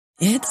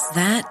It's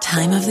that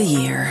time of the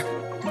year.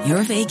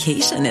 Your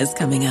vacation is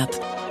coming up.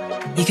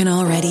 You can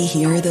already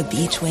hear the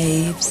beach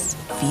waves,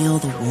 feel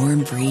the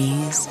warm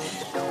breeze,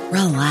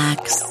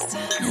 relax,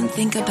 and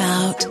think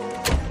about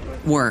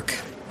work.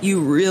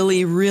 You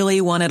really, really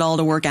want it all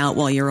to work out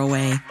while you're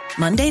away.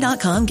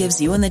 Monday.com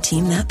gives you and the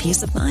team that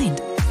peace of mind.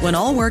 When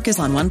all work is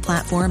on one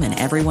platform and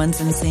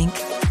everyone's in sync,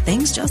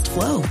 things just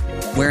flow.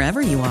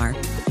 Wherever you are,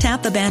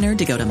 tap the banner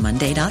to go to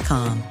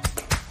Monday.com.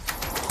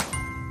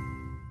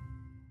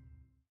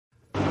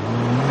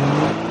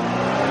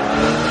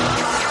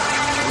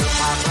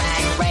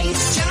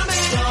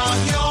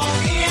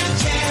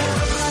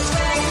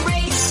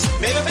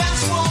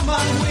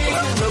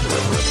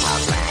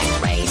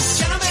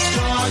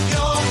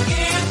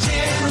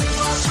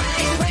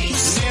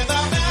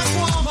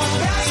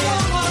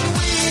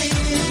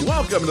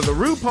 Welcome to the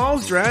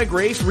RuPaul's Drag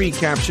Race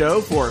Recap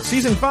Show for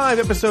Season 5,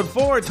 Episode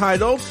 4,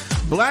 titled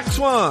Black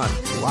Swan,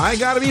 Why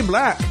Gotta Be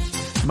Black?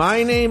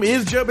 My name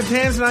is Joe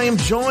Batanz, and I am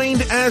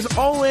joined, as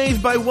always,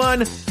 by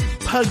one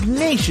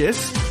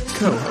pugnacious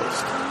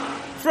co-host.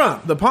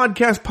 From the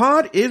podcast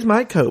pod is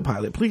my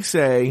co-pilot. Please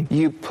say...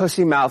 You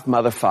pussy mouth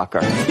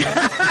motherfucker.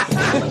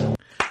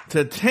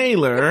 To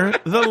Taylor,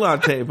 the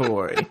latte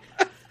boy.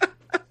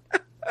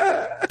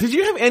 Did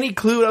you have any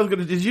clue what I was going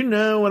to... Did you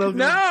know what I was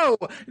going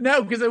to...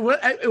 No, because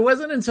it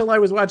wasn't until I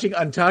was watching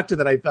Untucked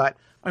that I thought,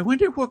 I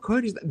wonder what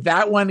quote is that.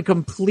 That one I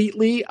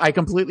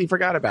completely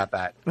forgot about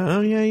that.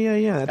 Oh,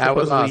 yeah. That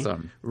was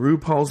awesome.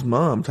 RuPaul's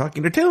mom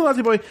talking to Taylor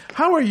Latte Boy.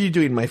 How are you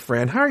doing, my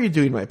friend? How are you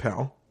doing, my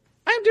pal?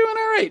 I'm doing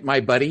all right,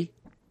 my buddy.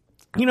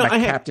 You know, my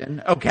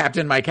captain.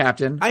 My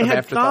captain. I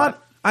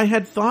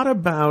had thought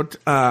about...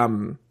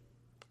 everyone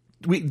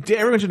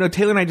should know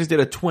Taylor and I just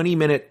did a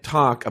 20-minute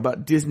talk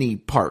about Disney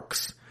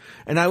parks.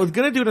 And I was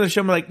going to do it on the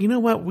show. I'm like, you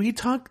know what? We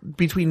talk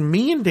between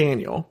me and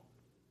Daniel,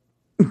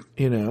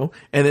 you know,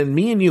 and then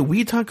me and you,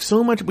 we talk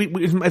so much.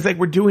 It's like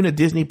we're doing a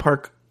Disney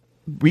park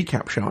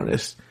recap show on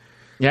this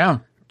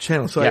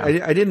channel. So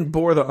I didn't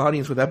bore the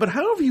audience with that. But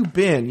how have you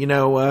been? You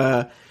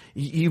know,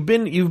 you've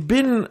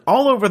been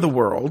all over the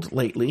world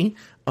lately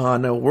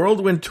on a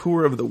whirlwind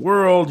tour of the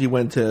world. You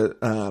went to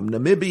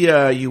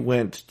Namibia. You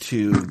went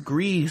to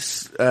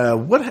Greece.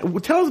 Tell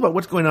us about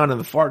what's going on in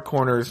the far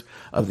corners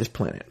of this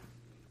planet.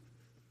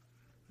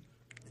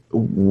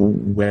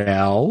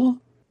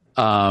 Well,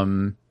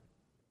 not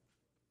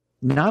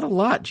a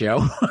lot,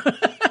 Joe.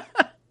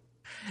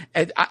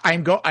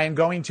 I'm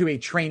going to a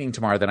training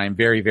tomorrow that I'm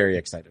very, very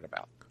excited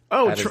about.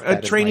 Oh,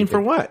 training for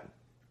what?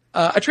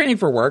 A training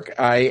for work.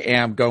 I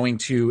am going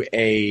to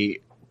a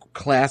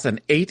class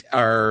in 8,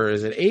 or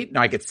is it 8?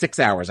 No, I get 6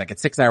 hours. I get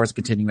 6 hours of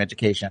continuing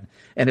education,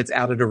 and it's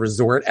out at a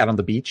resort out on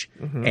the beach.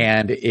 Mm-hmm.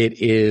 And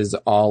it is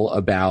all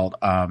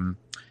about,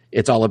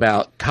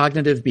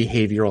 cognitive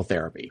behavioral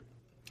therapy.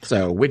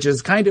 So, which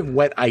is kind of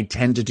what I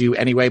tend to do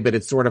anyway, but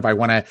it's sort of, I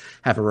want to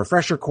have a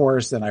refresher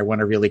course, and I want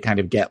to really kind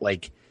of get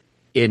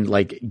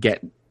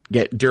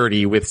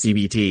dirty with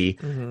CBT,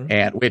 mm-hmm.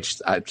 and which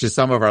to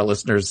some of our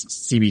listeners,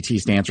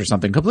 CBT stands for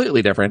something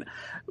completely different,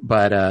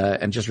 but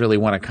and just really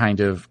want to kind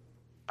of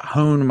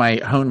hone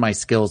my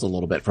skills a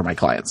little bit for my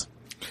clients.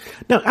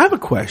 Now, I have a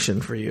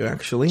question for you,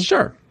 actually.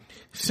 Sure.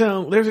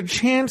 So, there's a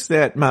chance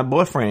that my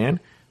boyfriend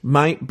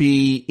might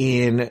be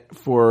in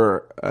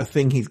for a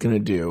thing he's going to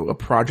do, a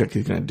project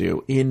he's going to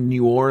do in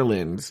New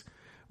Orleans,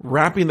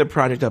 wrapping the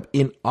project up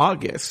in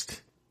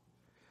August,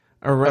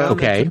 around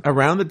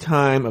the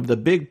time of the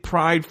big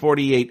Pride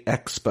 48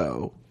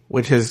 Expo,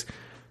 which has,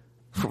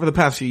 for the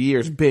past few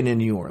years, been in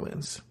New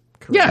Orleans.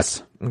 Correct?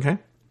 Yes. Okay?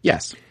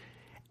 Yes.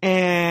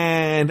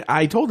 And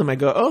I told him, I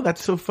go, oh,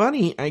 that's so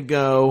funny. I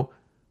go,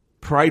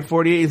 Pride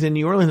 48 is in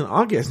New Orleans in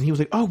August. And he was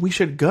like, oh, we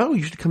should go.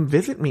 You should come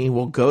visit me.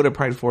 We'll go to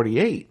Pride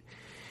 48.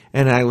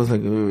 And I was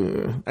like,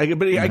 I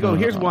go,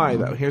 here's why,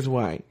 though. Here's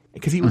why.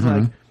 Because he was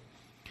like,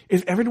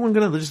 is everyone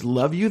going to just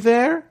love you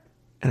there?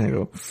 And I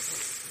go,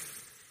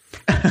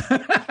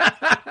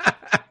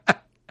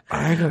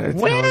 I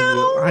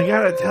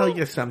gotta tell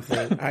you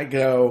something. I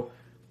go,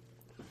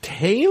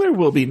 Taylor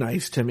will be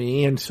nice to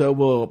me, and so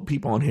will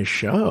people on his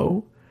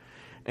show.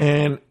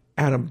 And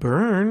Adam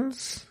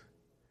Burns...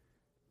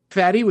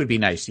 Fatty would be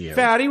nice to you.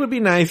 Fatty would be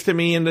nice to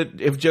me, and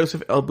if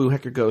Joseph L.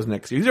 Boohecker goes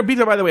next year. These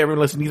are, by the way,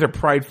 everyone listen, these are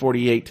Pride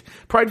 48.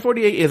 Pride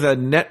 48 is a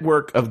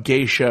network of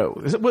gay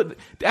shows. Is it what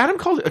Adam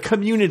calls it? A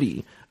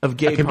community of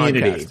gay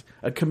podcasts.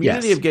 A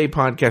community of gay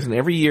podcasts, and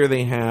every year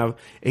they have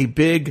a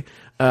big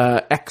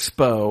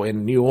expo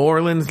in New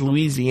Orleans,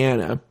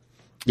 Louisiana,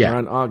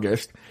 around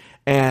August.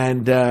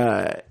 And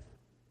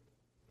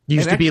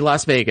used to be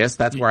Las Vegas.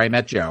 That's where I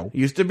met Joe.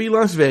 Used to be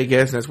Las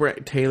Vegas. That's where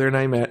Taylor and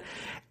I met.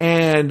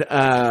 And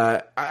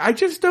I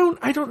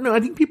don't know.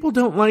 I think people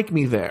don't like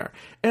me there.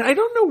 And I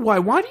don't know why.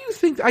 Why do you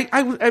think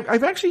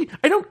I've actually,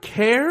 I don't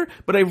care,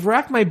 but I've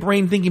racked my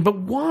brain thinking, but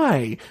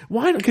why?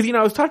 Why? Because,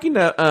 I was talking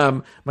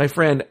to my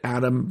friend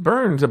Adam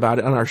Burns about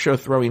it on our show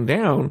Throwing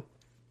Down.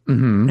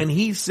 Mm-hmm. And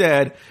he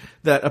said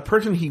that a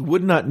person he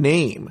would not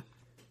name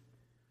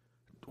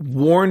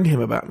warned him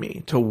about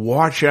me to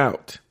watch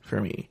out for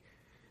me.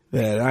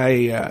 That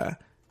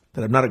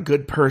that I'm not a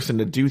good person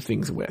to do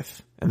things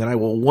with, and that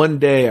one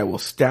day I will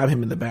stab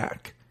him in the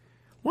back.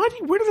 Where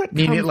does that come?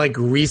 Mean it like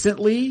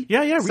recently?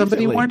 Yeah.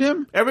 Somebody recently. warned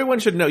him? Everyone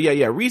should know.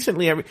 Yeah.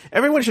 Recently,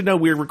 everyone should know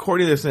we're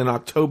recording this in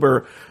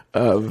October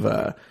of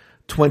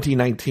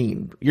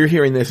 2019. You're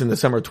hearing this in the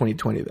summer of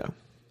 2020, though.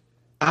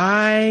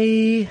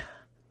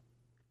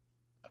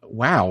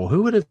 Wow,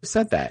 who would have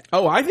said that?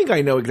 Oh, I think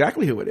I know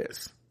exactly who it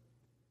is.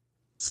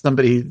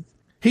 Somebody,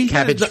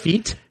 Cabbage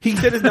Feet? He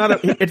said it's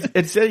not he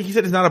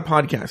said it's not a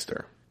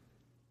podcaster.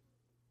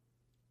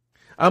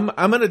 I'm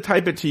going to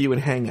type it to you in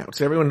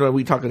Hangouts. Everyone know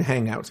we talk in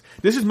Hangouts.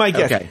 This is my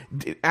guess. Okay.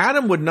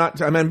 Adam would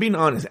not, I'm being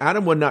honest,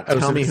 Adam would not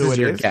tell me who it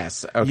your is.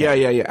 Guess.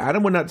 Okay. Yeah.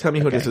 Adam would not tell me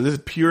who it is. So this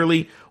is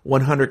purely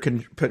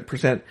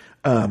 100%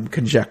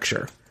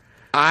 conjecture.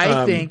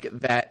 I think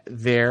that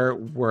there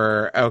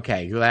were,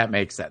 okay, that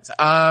makes sense.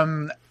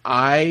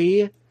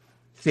 I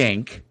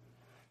think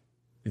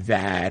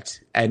that,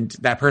 and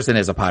that person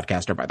is a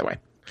podcaster, by the way.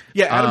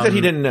 Yeah, Adam said he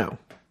didn't know.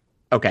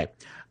 Okay.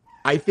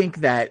 I think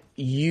that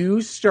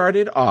you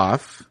started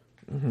off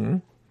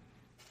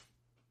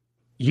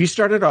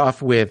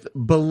with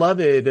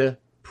beloved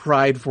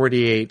Pride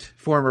 48,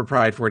 former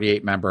Pride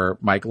 48 member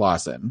Mike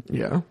Lawson.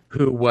 Yeah.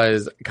 Who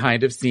was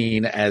kind of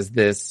seen as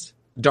this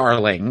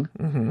darling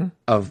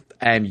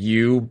and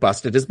you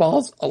busted his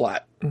balls a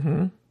lot.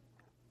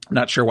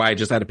 Not sure why I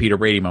just had a Peter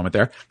Brady moment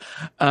there.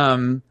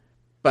 But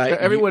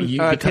everyone,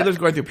 Taylor's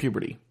going through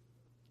puberty.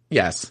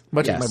 Yes.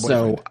 Much like my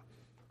boyfriend. So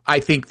I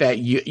think that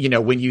you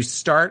know, when you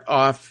start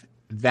off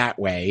that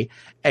way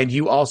and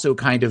you also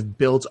kind of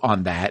built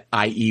on that,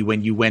 i.e.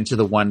 when you went to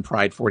the one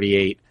Pride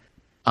 48,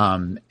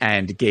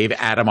 and gave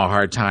Adam a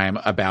hard time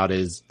about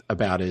his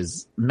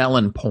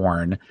melon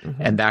porn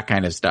and that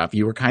kind of stuff.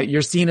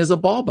 You're seen as a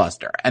ball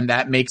buster, and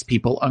that makes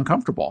people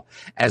uncomfortable.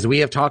 As we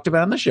have talked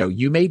about on the show,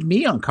 you made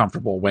me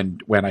uncomfortable when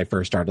I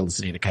first started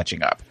listening to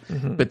Catching Up.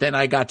 But then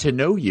I got to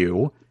know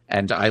you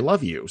and I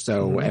love you.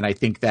 So, and I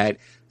think that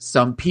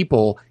some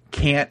people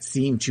can't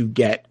seem to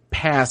get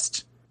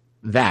past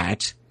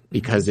that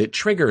because it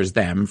triggers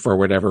them for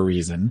whatever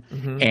reason,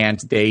 and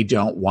they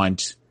don't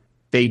want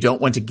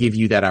to give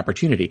you that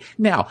opportunity.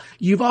 Now,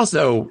 you've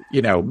also,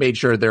 made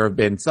sure there have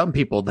been some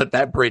people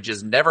that bridge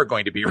is never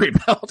going to be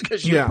rebuilt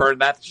because you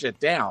burned that shit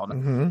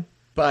down.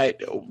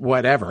 But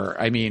whatever.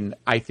 I mean,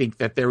 I think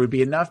that there would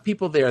be enough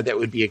people there that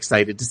would be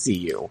excited to see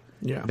you.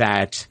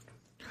 Yeah.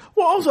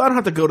 Well, also, I don't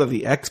have to go to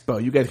the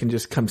expo. You guys can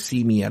just come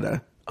see me at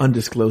a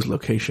undisclosed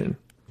location.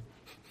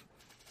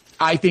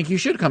 I think you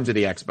should come to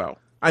the expo.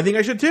 I think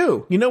I should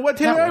too. You know what,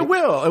 Taylor? I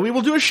will. And we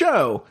will do a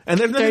show. And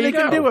there's nothing they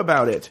can do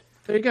about it.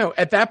 There you go.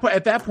 At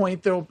that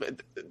point,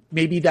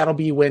 maybe that'll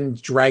be when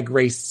Drag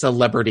Race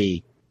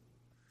Celebrity,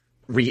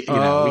 we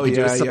could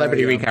do a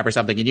celebrity recap or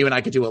something, and you and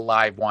I could do a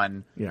live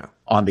one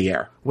on the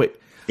air. Wait,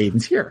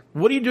 Aiden's here.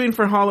 What are you doing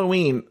for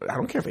Halloween? I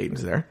don't care if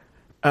Aiden's there.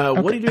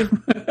 What are you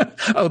doing?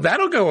 Oh,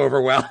 that'll go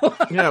over well.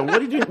 Yeah.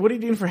 What are you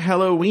doing for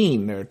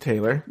Halloween there,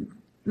 Taylor?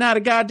 Not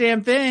a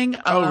goddamn thing.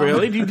 Oh,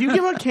 really? Do you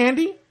give out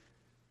candy?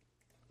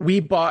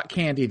 We bought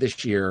candy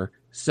this year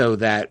so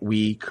that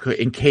we could,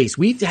 in case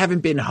we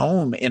haven't been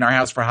home in our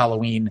house for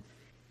Halloween,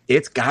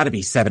 it's got to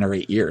be 7 or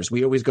 8 years.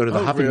 We always go to the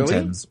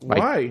Huffingtons.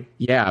 Really? Why?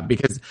 Yeah,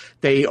 because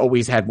they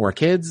always had more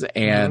kids,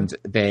 and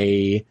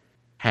they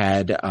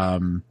had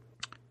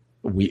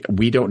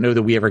we don't know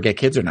that we ever get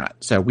kids or not.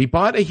 So we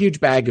bought a huge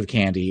bag of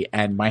candy,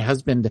 and my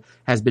husband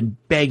has been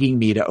begging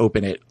me to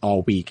open it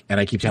all week, and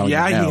I keep telling him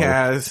no. Yeah, he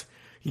has.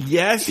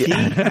 Yes, he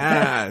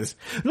has.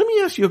 Let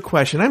me ask you a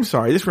question. I'm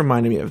sorry. This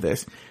reminded me of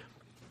this.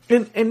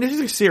 And this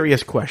is a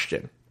serious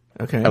question.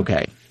 Okay.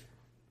 Okay.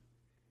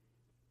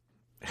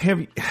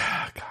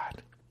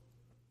 God.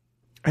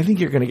 I think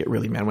you're going to get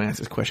really mad when I ask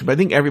this question, but I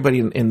think everybody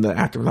in the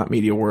Afterthought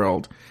Media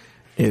world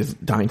is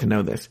dying to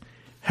know this.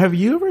 Have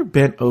you ever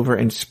bent over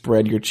and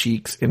spread your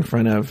cheeks in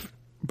front of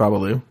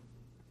Babalu?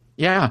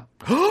 Yeah.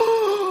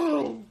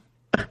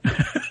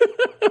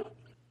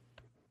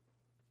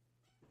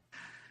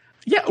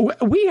 Yeah,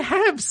 we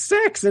have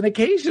sex, and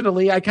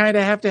occasionally I kind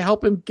of have to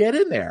help him get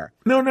in there.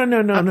 No.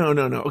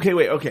 Okay,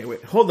 wait.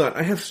 Hold on.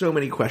 I have so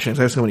many questions.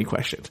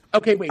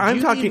 Okay, wait.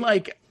 I'm talking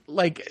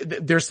like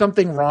there's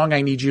something wrong.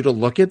 I need you to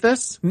look at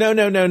this. No.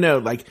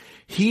 Like,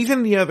 he's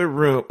in the other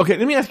room. Okay,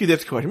 let me ask you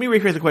this question. Let me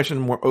rephrase the question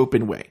in a more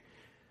open way.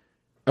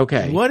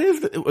 Okay.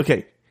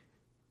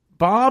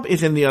 Bob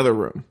is in the other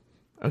room.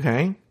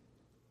 Okay.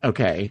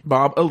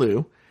 Bob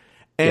Alou.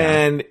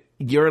 And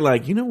you're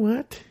like, you know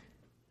what?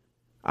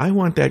 I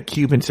want that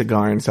Cuban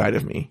cigar inside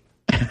of me.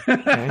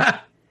 Okay.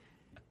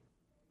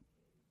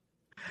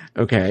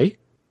 Okay.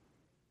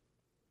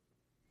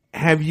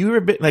 Have you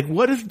ever been like,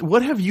 what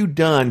have you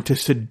done to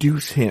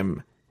seduce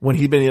him when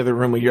he's been in the other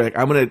room where you're like,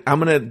 I'm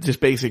gonna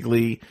just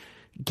basically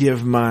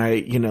give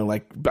my,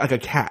 like a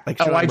cat. Like,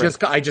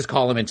 I just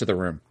call him into the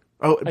room.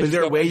 Oh, is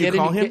there a way you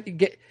call him?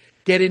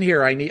 Get in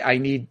here. I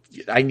need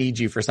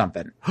you for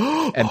something.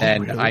 And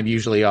then really? I'm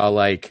usually all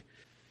like,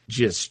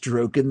 just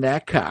stroking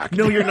that cock.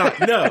 No, you're not.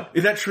 No.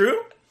 Is that true?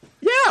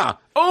 Yeah.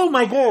 Oh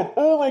my god.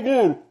 Oh,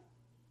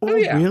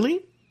 yeah.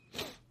 Really?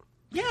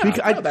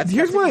 Yeah.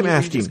 Here's why I'm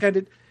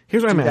asking.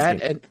 Here's what I'm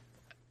that asking.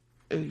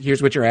 and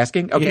here's what you're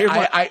asking. Okay,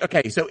 Yeah,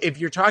 okay. So if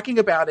you're talking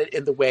about it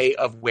in the way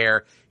of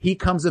where he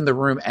comes in the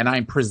room and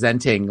I'm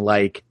presenting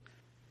like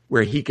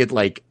where he could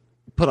like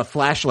put a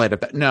flashlight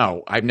up.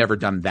 No, I've never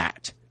done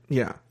that.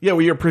 Yeah. Yeah,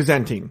 well, you're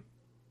presenting.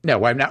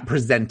 No, I'm not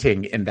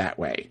presenting in that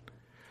way.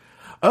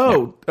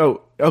 Oh,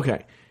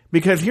 okay.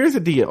 Because here's the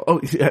deal.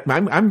 Oh,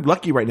 I'm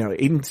lucky right now.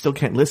 Aiden still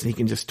can't listen. He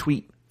can just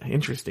tweet.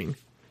 Interesting.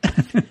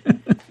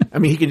 I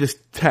mean, he can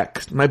just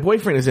text. My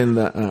boyfriend is in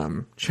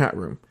the chat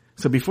room.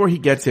 So before he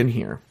gets in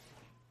here,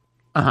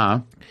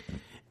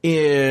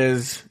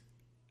 is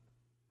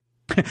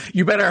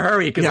you better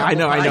hurry because I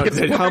know.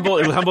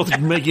 Humble's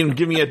making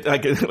give me a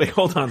wait.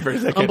 Hold on for a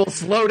second. Humble,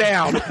 slow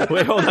down.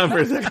 Wait, hold on for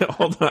a second.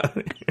 Hold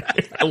on.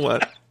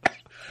 What?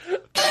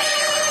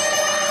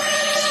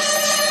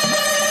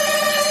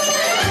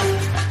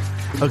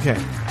 Okay,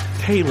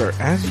 Taylor,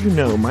 as you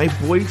know, my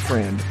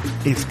boyfriend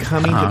is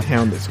coming to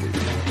town this week.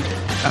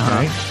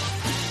 Okay?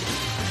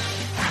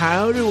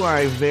 How do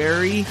I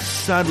very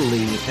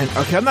subtly, and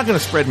okay, I'm not going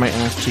to spread my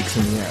ass cheeks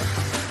in the air.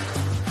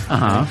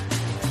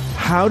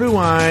 How do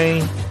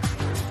I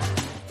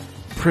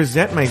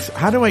present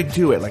how do I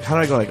do it? Like, how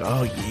do I go like,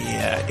 oh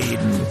yeah,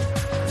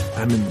 Aiden,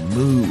 I'm in the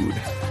mood.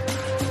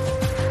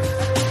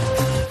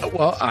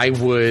 Well, I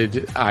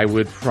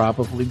would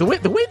probably the way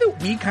that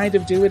we kind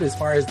of do it as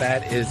far as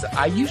that is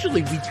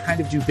we kind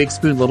of do big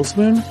spoon, little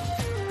spoon.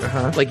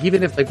 Like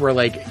even if like we're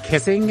like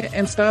kissing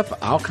and stuff,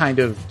 I'll kind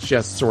of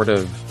just sort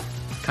of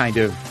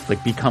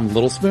like become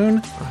little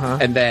spoon,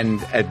 and then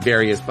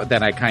but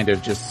then I kind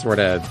of just sort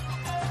of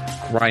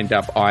grind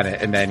up on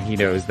it, and then he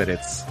knows that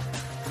it's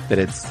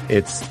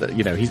it's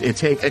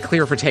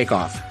clear for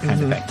takeoff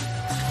kind of thing.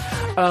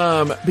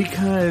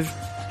 Because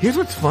here's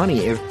what's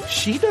funny is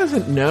she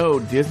doesn't know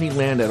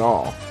Disneyland at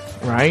all,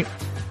 right?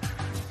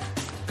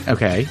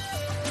 Okay.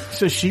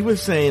 So she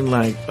was saying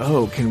like,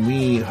 "Oh, can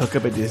we hook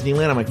up at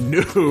Disneyland?" I'm like,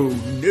 "No."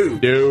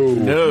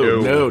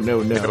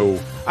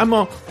 I'm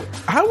all.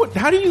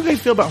 How do you guys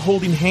feel about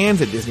holding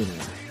hands at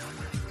Disneyland?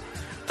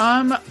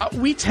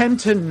 We tend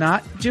to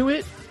not do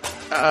it,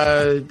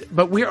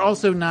 but we're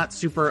also not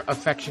super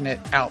affectionate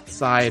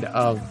outside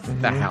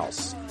of the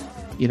house.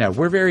 You know,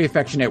 we're very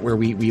affectionate where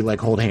we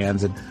like hold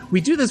hands, and we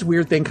do this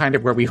weird thing kind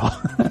of where we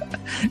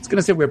it's going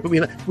to sound weird, but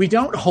we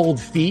don't hold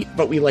feet,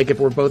 but we like, if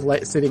we're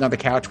both sitting on the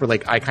couch, we're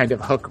like, I kind of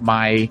hook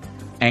my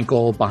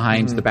ankle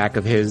behind the back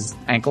of his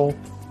ankle.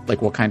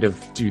 Like we'll kind of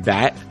do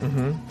that,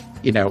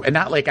 you know, and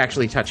not like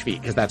actually touch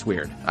feet because that's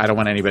weird. I don't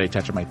want anybody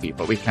touching my feet,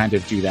 but we kind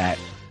of do that.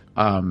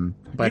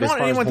 But as far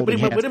as holding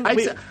hands, what do you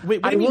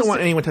mean you don't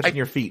want anyone touching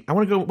your feet? I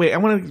want to go, wait, I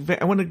want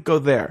to go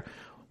there.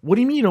 What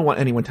do you mean you don't want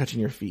anyone touching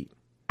your feet?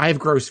 I have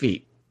gross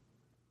feet.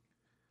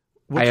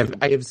 I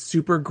have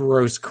super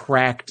gross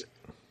cracked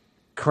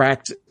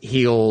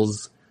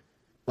heels,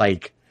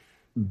 like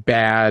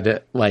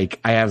bad, like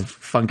I have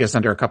fungus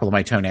under a couple of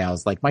my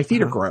toenails. Like my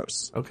feet are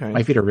gross. Okay.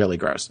 My feet are really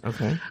gross.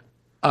 Okay.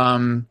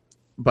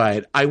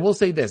 But I will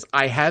say this,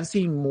 I have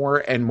seen more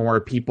and more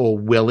people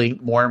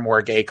more and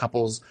more gay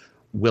couples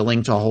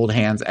willing to hold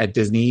hands at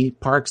Disney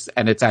parks,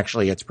 and it's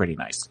pretty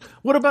nice.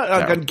 What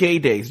about on gay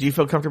days? Do you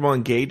feel comfortable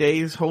on gay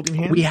days holding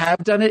hands? We have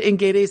done it in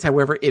gay days.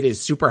 However, it is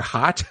super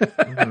hot,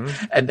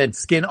 and then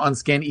skin on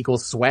skin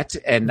equals sweat.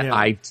 And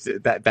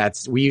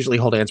we usually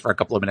hold hands for a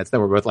couple of minutes. Then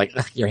we're both like,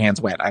 your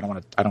hand's wet. I don't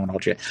want to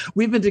hold you.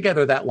 We've been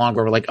together that long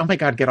where we're like, oh my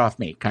God, get off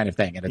me, kind of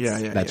thing. And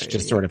that's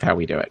just sort of how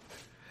we do it.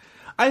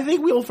 I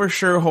think we'll for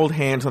sure hold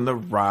hands on the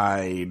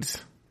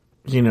rides.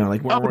 You know,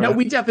 like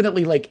we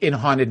definitely like in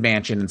Haunted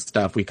Mansion and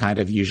stuff. We kind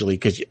of usually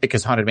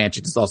because Haunted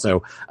Mansion is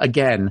also,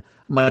 again,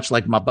 much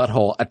like my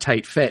butthole, a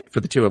tight fit for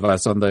the two of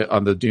us on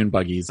the dune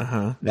buggies.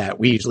 That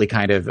we usually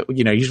kind of,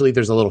 you know, usually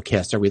there's a little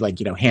kiss or we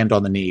like, you know, hand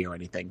on the knee or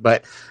anything.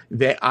 But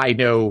I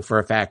know for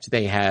a fact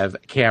they have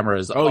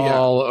cameras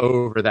all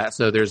over that,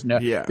 so there's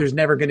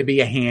never going to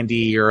be a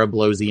handy or a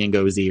blowsy and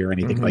gozy or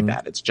anything like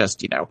that. It's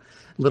just, you know,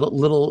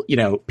 little you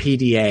know,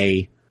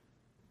 PDA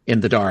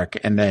in the dark,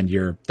 and then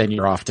you're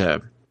off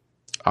to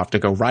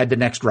go ride the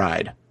next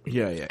ride.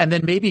 Yeah. And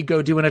then maybe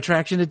go do an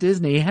attraction at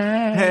Disney.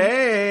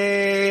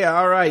 Hey,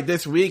 all right.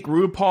 This week,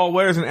 RuPaul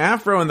wears an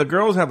afro and the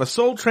girls have a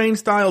Soul Train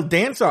style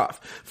dance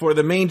off. For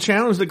the main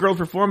challenge, the girls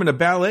perform in a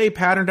ballet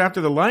patterned after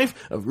the life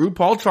of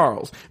RuPaul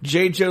Charles.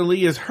 Jade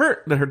Jolie is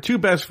hurt that her two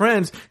best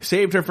friends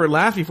saved her for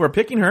last before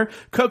picking her.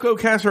 Coco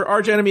casts her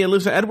arch enemy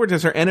Alyssa Edwards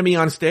as her enemy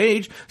on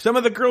stage. Some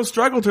of the girls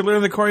struggle to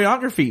learn the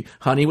choreography.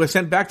 Honey was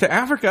sent back to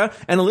Africa,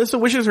 and Alyssa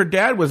wishes her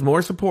dad was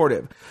more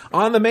supportive.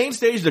 On the main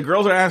stage, the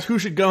girls are asked who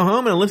should go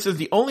home, and Alyssa's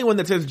the only one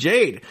that says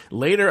Jade.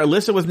 Later,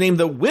 Alyssa was named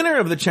the winner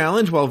of the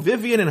challenge, while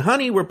Vivian and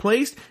Honey were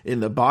placed in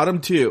the bottom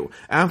two.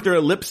 After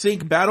a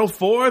lip-sync battle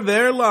for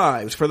their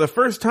lives, for the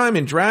first time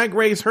in Drag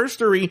Race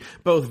history,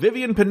 both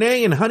Vivian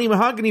Panay and Honey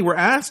Mahogany were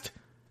asked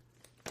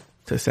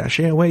to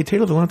sashay away.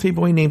 Taylor the Latte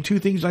Boy, named 2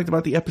 things you liked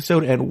about the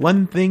episode and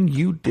 1 thing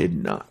you did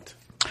not.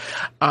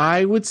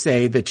 I would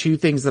say the 2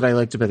 things that I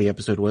liked about the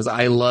episode was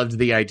I loved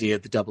the idea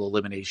of the double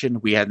elimination.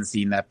 We hadn't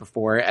seen that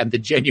before, and the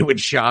genuine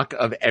shock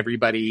of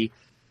everybody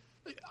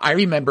I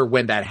remember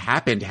when that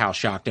happened, how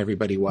shocked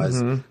everybody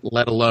was,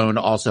 let alone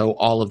also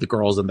all of the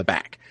girls in the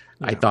back.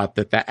 Yeah. I thought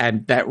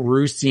that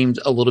Rue seemed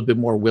a little bit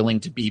more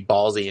willing to be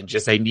ballsy and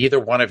just say, neither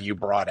one of you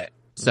brought it.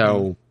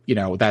 So, you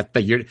know, I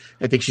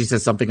think she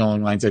says something along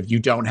the lines of,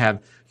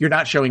 you're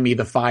not showing me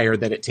the fire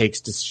that it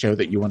takes to show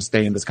that you want to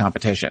stay in this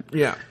competition.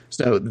 Yeah.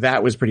 So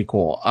that was pretty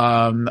cool.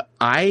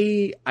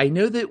 I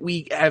know that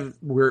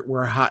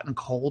we're hot and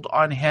cold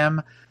on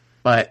him,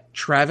 but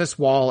Travis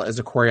Wall as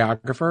a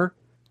choreographer,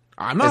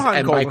 I'm not hot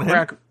and cold on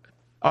him.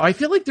 I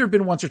feel like there have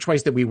been once or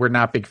twice that we were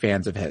not big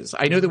fans of his.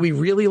 I know that we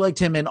really liked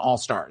him in All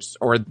Stars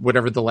or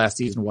whatever the last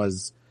season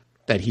was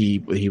that he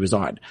was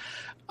on.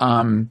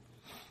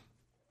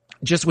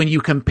 Just when you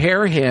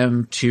compare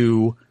him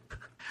to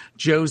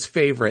Joe's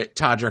favorite,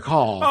 Todrick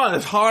Hall. Oh,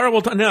 that's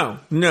horrible. No.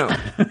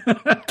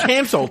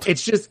 Canceled.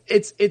 It's just,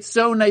 it's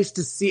so nice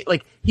to see.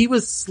 Like, he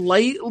was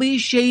slightly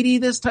shady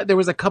this time. There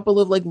was a couple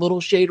of like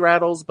little shade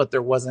rattles, but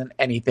there wasn't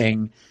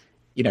anything,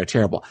 you know,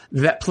 terrible.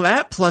 That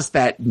plus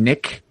that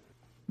Nick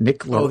the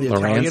Lorenzi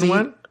Italian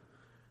one?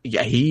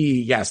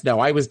 Yeah, no,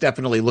 I was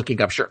definitely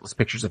looking up shirtless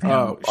pictures of him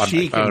on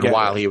my phone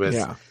while he was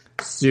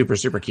super,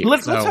 super cute.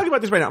 Let's talk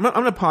about this right now. I'm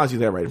going to pause you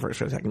there for a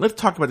second. Let's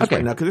talk about this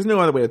right now because there's no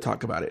other way to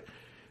talk about it.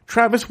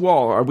 Travis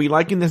Wall, are we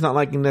liking this, not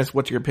liking this?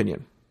 What's your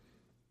opinion?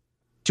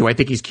 Do I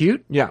think he's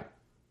cute? Yeah.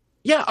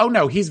 Yeah. Oh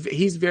no, he's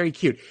very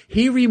cute.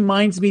 He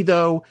reminds me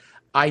though,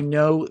 I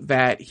know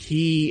that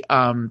he,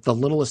 the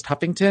littlest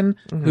Huffington,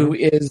 who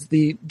is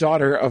the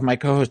daughter of my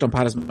co-host on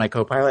Pod as my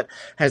co-pilot,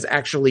 has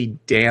actually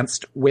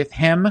danced with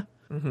him.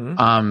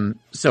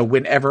 So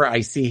whenever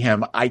I see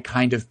him, I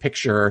kind of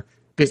picture,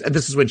 because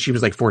this is when she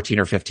was like 14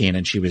 or 15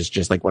 and she was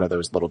just like one of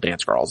those little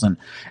dance girls.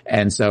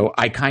 And so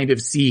I kind of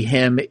see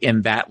him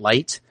in that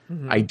light.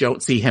 I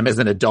don't see him as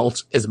an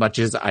adult as much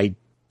as I,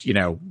 you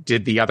know,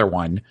 did the other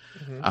one.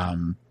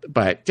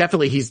 But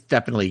he's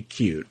definitely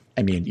cute.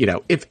 I mean, you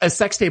know, if a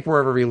sex tape were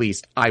ever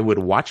released, I would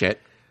watch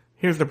it.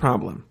 Here's the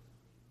problem.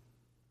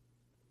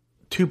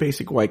 Too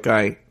basic white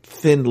guy,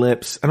 thin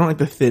lips. I don't like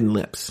the thin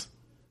lips.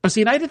 Oh,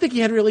 see, and I didn't think he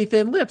had really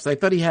thin lips. I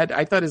thought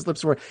his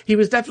lips he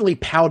was definitely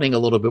pouting a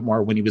little bit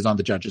more when he was on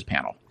the judges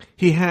panel.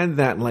 He had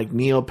that like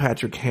Neil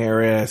Patrick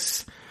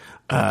Harris,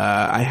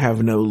 I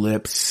have no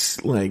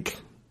lips, like,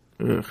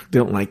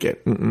 don't like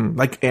it.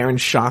 Like Aaron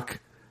Schock,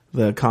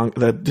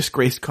 the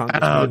disgraced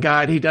congressman. Oh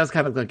God, he does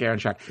kind of look like Aaron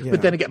Schock. Yeah.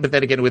 But then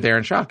again, with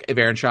Aaron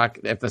Schock,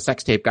 if the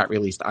sex tape got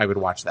released, I would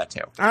watch that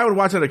too. I would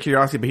watch out of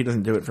curiosity, but he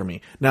doesn't do it for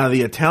me. Now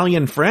the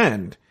Italian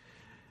friend,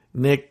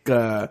 Nick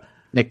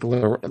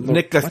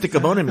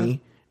Stickabonami,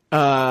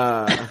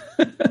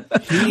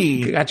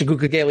 he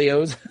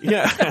Gachagugalios.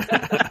 Yeah.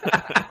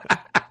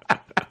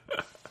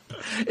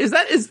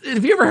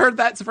 Have you ever heard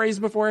that phrase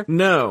before?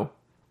 No.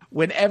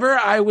 Whenever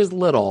I was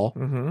little,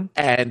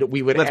 and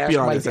we would ask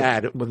my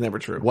dad, that was never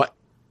true. What?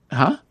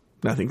 Huh?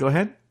 Nothing. Go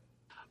ahead.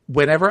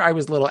 Whenever I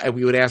was little, and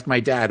we would ask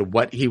my dad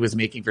what he was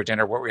making for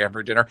dinner, what we had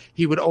for dinner,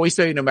 he would always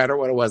say, no matter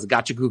what it was,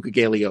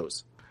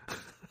 Gachagugalios.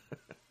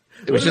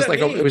 It was just like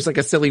it was like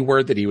a silly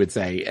word that he would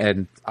say,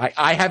 and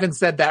I haven't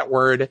said that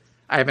word.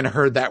 I haven't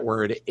heard that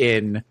word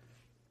in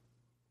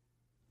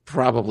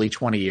probably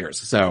 20 years.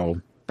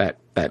 So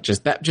that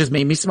just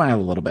made me smile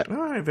a little bit. All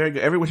right, very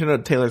good. Everyone should know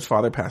Taylor's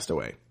father passed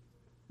away.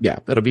 Yeah,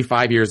 it'll be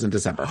 5 years in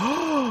December.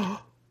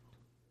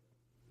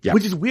 Yeah,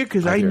 which is weird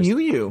because I knew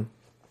you.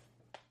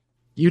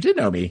 You did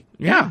know me.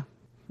 Yeah.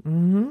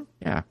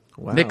 Yeah.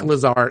 Wow. Nick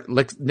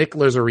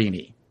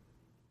Lazzarini.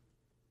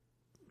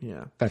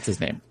 Yeah. That's his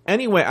name.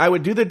 Anyway, I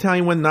would do the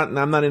Italian one.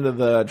 I'm not into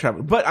the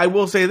travel, but I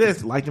will say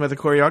this: liked him as a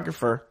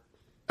choreographer.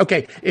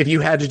 Okay, if you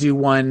had to do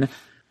one,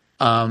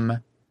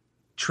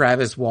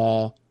 Travis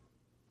Wall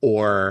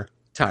or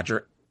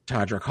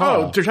Todrick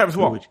Hall. Oh, to Travis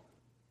Wall.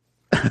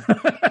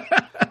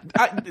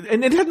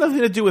 And it had nothing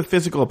to do with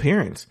physical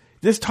appearance.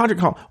 This Todrick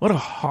Hall, what a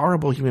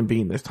horrible human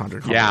being this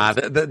Todrick Hall is. Yeah,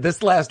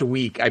 this last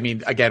week, I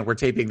mean, again, we're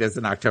taping this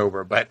in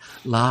October, but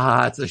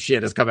lots of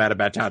shit has come out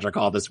about Todrick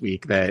Hall this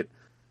week that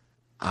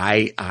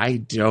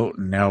I don't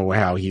know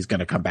how he's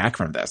going to come back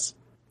from this.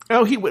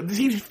 Oh,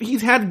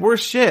 he's had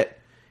worse shit.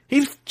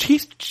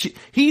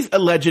 He's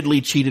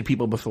allegedly cheated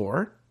people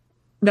before.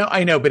 No,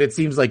 I know, but it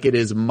seems like it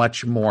is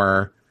much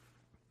more.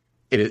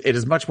 It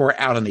is much more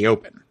out in the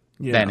open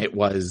than it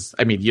was.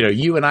 I mean, you know,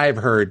 you and I have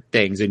heard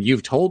things, and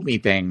you've told me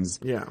things.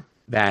 Yeah.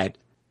 That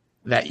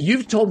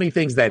you've told me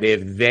things that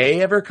if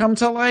they ever come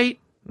to light,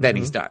 then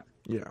he's done.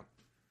 Yeah.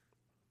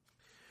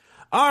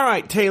 All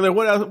right, Taylor.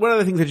 What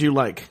other things did you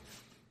like?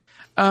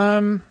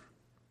 Well,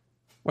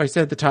 I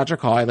said the Todrick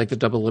Hall. I like the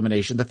double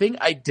elimination. The thing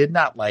I did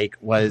not like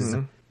was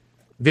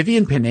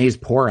Vivian Pinay's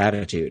poor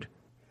attitude.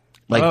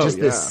 Like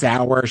this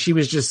sour. She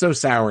was just so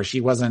sour. She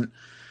wasn't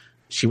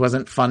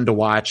fun to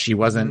watch. She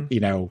wasn't,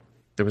 you know,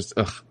 there was,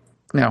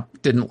 no,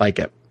 didn't like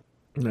it.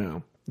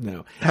 No.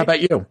 How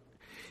about you?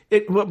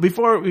 Well,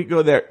 before we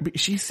go there,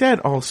 she said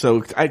also,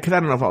 because I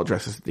don't know if I'll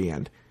address this at the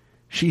end.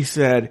 She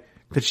said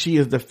that she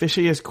is the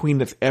fishiest queen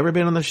that's ever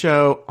been on the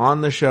show,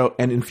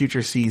 and in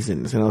future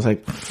seasons. And I was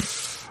like,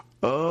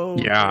 oh,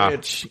 yeah.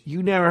 Bitch,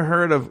 you never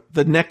heard of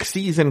the next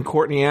season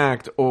Courtney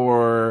Act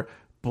or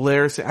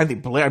Blair. I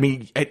think Blair. I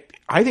mean,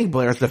 I think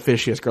Blair's the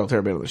fishiest girl to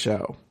ever been on the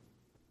show.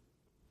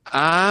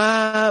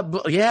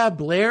 Yeah,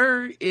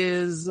 Blair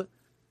is.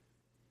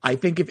 I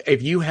think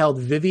if you held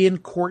Vivian,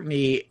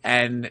 Courtney,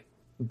 and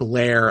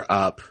Blair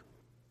up,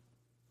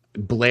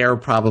 Blair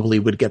probably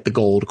would get the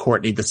gold,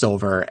 Courtney the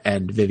silver,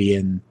 and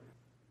Vivian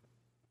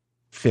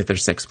 5th or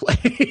 6th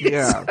place.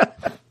 Yeah.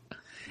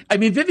 I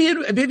mean,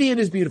 Vivian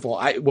is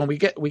beautiful. When we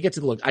get to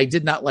the look, I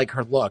did not like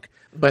her look,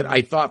 but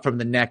I thought from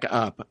the neck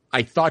up,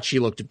 I thought she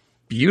looked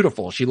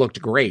beautiful. She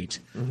looked great.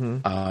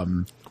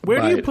 Mm-hmm.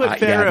 Where do you put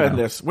Farrah in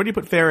this? Where do you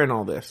put Farrah in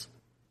all this?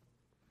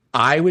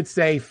 I would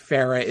say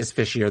Farrah is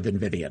fishier than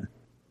Vivian.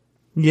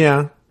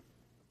 Yeah,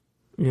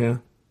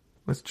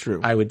 that's true.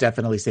 I would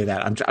definitely say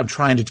that. I'm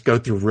trying to go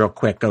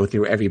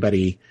through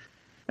everybody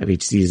of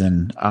each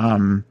season.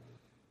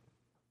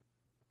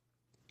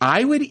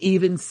 I would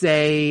even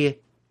say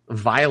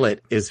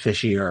Violet is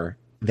fishier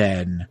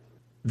than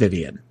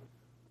Vivian.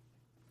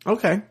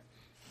 Okay.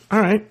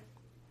 All right.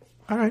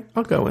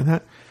 I'll go with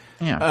that.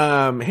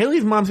 Yeah.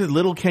 Haley's mom says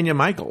little Kenya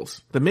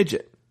Michaels, the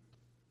midget.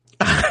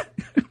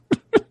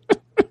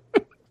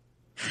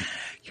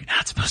 You're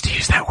not supposed to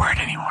use that word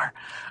anymore.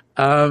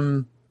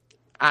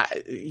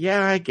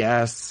 I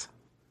guess.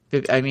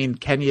 I mean,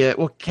 Kenya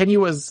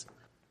was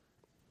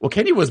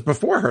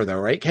before her though,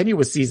 right? Kenya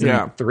was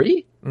season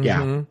 3. Mm-hmm,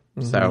 yeah.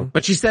 Mm-hmm. So,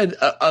 but she said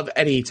of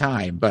any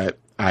time, but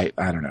I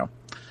don't know.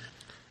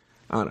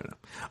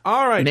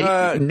 All right.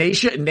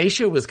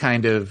 Naisha was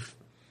kind of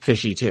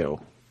fishy too.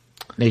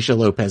 Naisha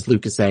Lopez,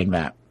 Luke is saying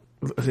that.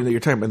 You're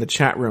talking about in the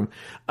chat room.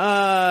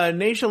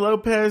 Naisha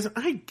Lopez,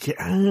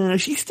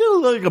 she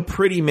still looked like a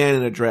pretty man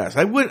in a dress.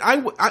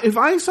 If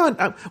I saw,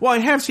 I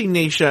have seen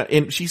Naisha,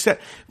 and she said,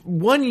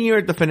 one year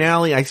at the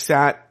finale, I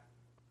sat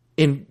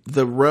in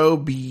the row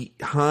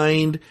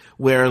behind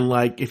where,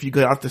 like, if you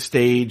go off the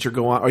stage or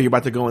you're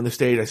about to go on the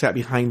stage, I sat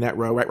behind that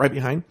row, right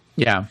behind.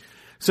 Yeah.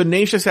 So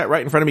Naisha sat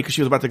right in front of me because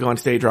she was about to go on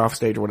stage or off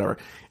stage or whatever.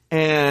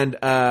 And,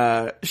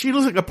 she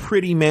looks like a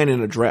pretty man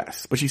in a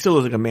dress, but she still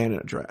looks like a man in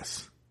a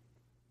dress.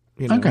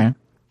 You know? Okay.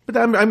 But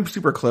I'm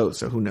super close,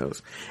 so who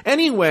knows?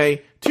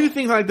 Anyway, 2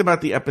 things I liked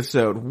about the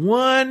episode.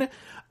 One,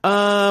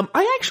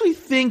 I actually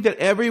think that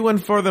everyone,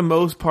 for the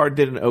most part,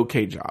 did an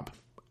okay job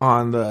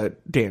on the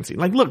dancing.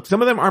 Like, look,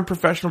 some of them aren't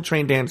professional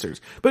trained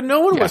dancers, but no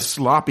one was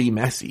sloppy,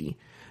 messy,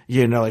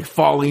 like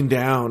falling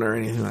down or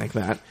anything like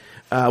that.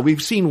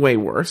 We've seen way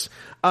worse.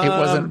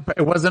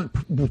 It wasn't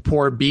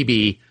poor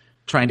BB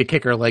trying to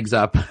kick her legs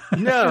up.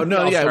 No,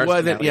 it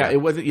wasn't. Finale. Yeah, it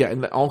wasn't. Yeah,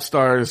 in the All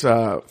Stars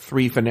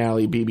 3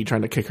 finale, BB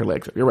trying to kick her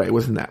legs up. You're right. It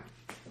wasn't that.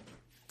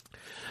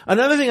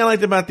 Another thing I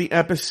liked about the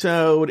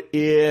episode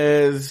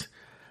is,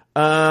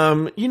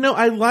 I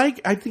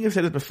think I've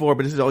said this before,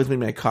 but this has always made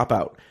my cop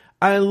out.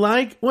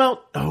 No,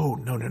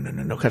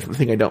 that's the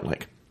thing I don't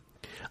like.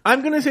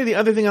 I'm going to say the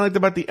other thing I liked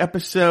about the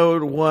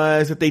episode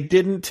was that they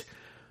didn't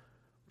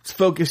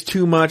focus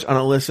too much on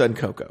Alyssa and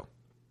Coco.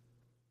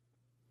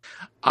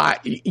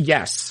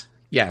 Yes.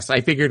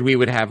 I figured we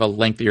would have a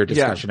lengthier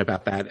discussion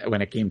about that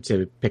when it came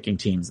to picking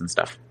teams and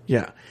stuff.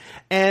 Yeah.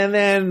 And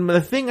then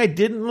the thing I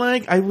didn't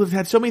like,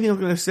 had so many things I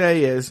was going to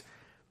say is,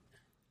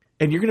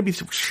 and you're going to be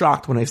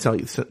shocked when I tell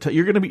you,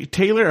 you're going to be,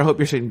 Taylor, I hope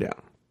you're sitting down.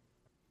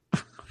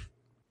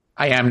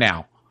 I am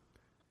now.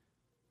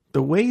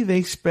 The way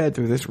they sped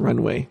through this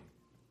runway.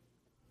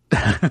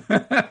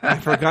 I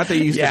forgot they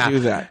used to do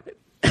that.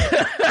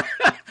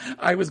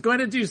 I was going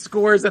to do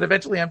scores, and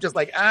eventually I'm just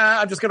like,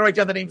 I'm just going to write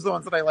down the names of the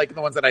ones that I like and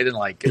the ones that I didn't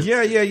like. Because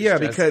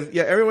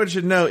everyone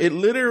should know, it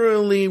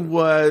literally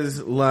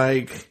was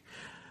like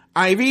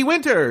Ivy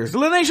Winters,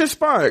 Lanisha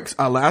Sparks,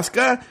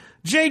 Alaska,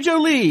 J.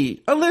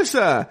 Jolie,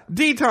 Alyssa,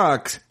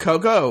 Detox,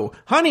 Coco,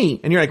 Honey.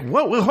 And you're like,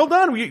 what? Well, hold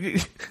on.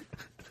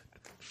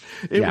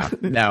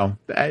 No.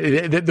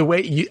 The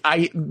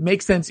way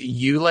makes sense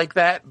you like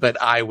that,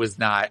 but I was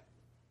not.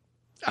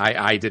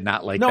 I did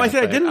not like that. No, I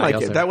said I didn't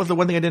like it. That was the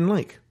one thing I didn't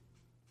like.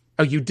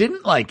 Oh, you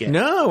didn't like it?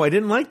 No, I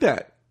didn't like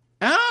that.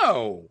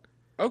 Oh,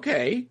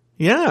 okay.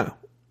 Yeah.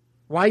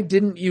 Why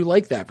didn't you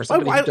like that for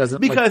somebody who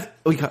doesn't because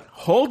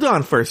hold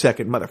on for a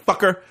second,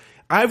 motherfucker.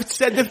 I've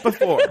said this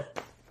before.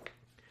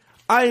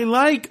 I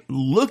like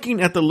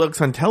looking at the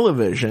looks on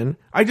television.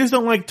 I just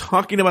don't like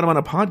talking about them on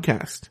a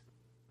podcast.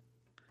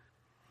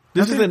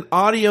 This is an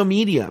audio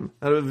medium,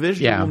 a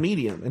visual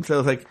medium. And so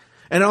it's like,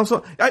 and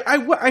also,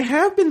 I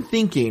have been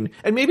thinking,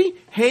 and maybe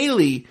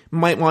Haley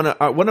might want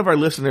to, one of our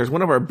listeners,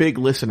 one of our big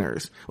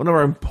listeners, one of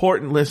our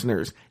important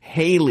listeners,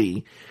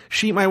 Haley,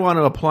 she might want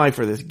to apply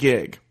for this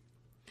gig.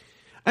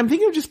 I'm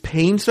thinking of just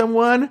paying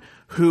someone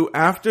who,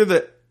 after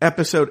the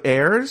episode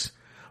airs,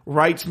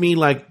 writes me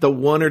like the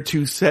 1 or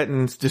 2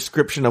 sentence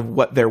description of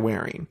what they're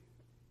wearing.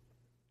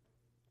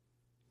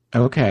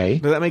 Okay.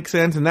 Does that make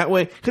sense? And that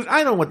way, because I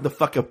don't know what the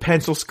fuck a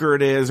pencil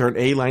skirt is, or an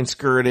A-line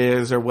skirt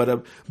is, or what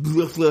a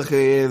bluff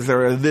is,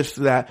 or a this,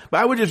 that. But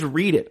I would just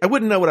read it. I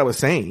wouldn't know what I was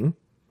saying.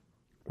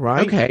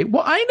 Right? Okay.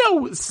 Well, I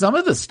know some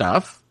of the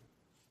stuff.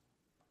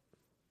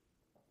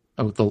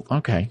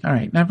 Okay. All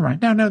right. Never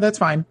mind. No, that's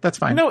fine. That's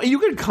fine. No, you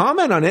could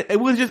comment on it. It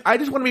was just, I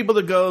just want to be able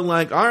to go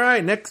like, all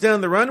right, next down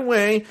the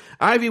runway,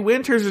 Ivy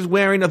Winters is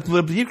wearing a and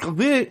the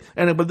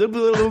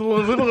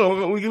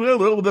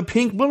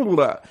pink blah, blah,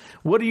 blah.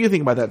 What do you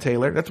think about that,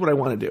 Taylor? That's what I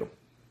want to do.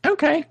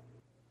 Okay.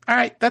 All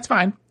right. That's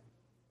fine.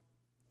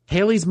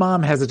 Haley's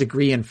mom has a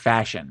degree in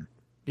fashion.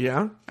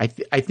 Yeah? I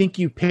think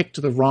you picked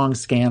the wrong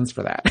scans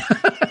for that.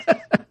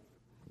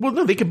 Well,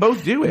 no, they could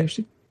both do it.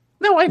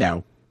 No, I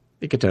know.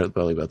 They could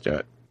totally both do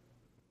it.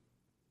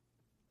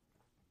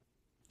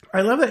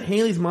 I love that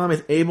Haley's mom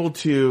is able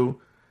to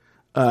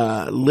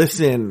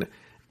listen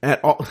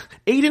at all.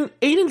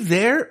 Aiden's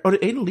there? Or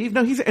did Aiden leave?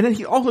 No, and then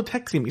he's also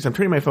texting me, so I'm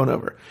turning my phone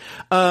over.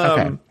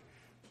 Okay.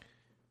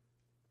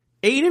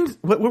 Aiden's,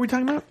 what were we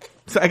talking about?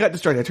 So I got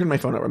distracted. I turned my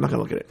phone over. I'm not going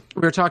to look at it.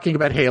 We were talking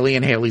about Haley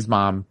and Haley's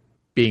mom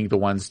being the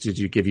ones to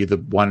give you the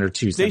one or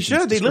two They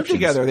should. They live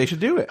together. They should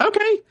do it.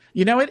 Okay.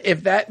 You know what?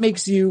 If that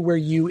makes you where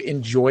you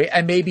enjoy,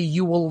 and maybe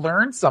you will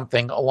learn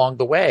something along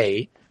the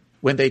way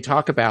when they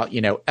talk about,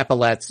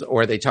 epaulets,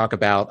 or they talk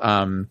about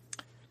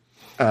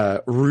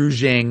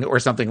rouging or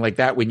something like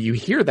that. When you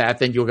hear that,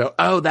 then you'll go,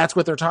 oh, that's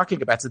what they're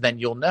talking about. So then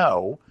you'll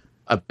know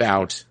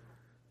about,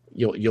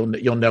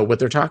 you'll know what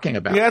they're talking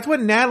about. Yeah, that's what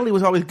Natalie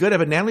was always good at,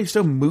 but Natalie's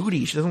so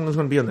moody. She doesn't always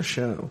want to be on the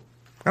show.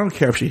 I don't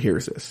care if she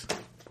hears this.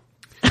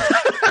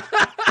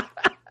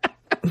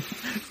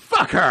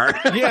 Fuck her.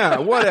 Yeah,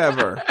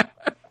 whatever.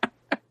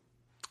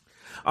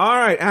 All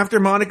right, after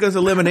Monica's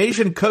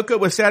elimination, Coco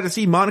was sad to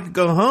see Monica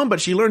go home, but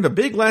she learned a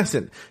big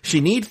lesson. She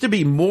needs to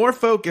be more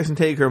focused and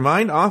take her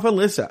mind off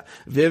Alyssa.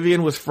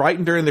 Vivian was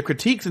frightened during the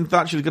critiques and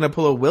thought she was going to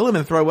pull a Willem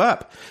and throw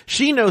up.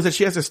 She knows that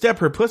she has to step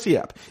her pussy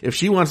up if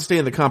she wants to stay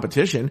in the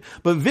competition,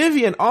 but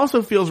Vivian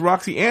also feels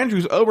Roxy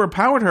Andrews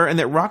overpowered her and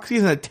that Roxy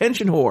is an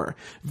attention whore.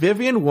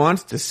 Vivian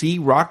wants to see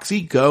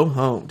Roxy go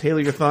home. Taylor,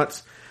 your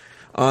thoughts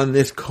on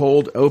this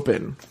cold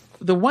open?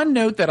 The one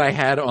note that I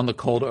had on the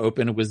cold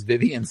open was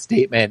Vivian's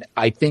statement,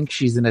 I think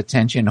she's an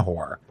attention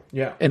whore.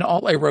 Yeah. And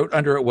all I wrote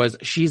under it was,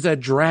 she's a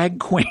drag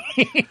queen.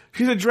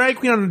 She's a drag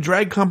queen on a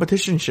drag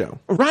competition show.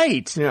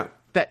 Right. Yeah.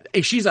 That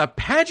she's a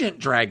pageant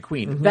drag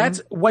queen. Mm-hmm.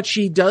 That's what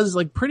she does,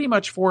 like, pretty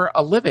much for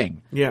a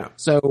living. Yeah.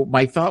 So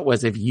my thought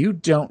was, if you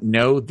don't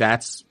know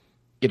that's,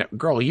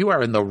 girl, you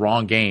are in the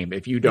wrong game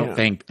if you don't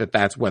think that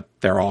that's what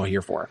they're all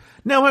here for.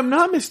 Now, if I'm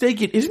not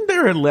mistaken, isn't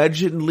there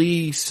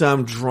allegedly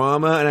some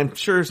drama, and I'm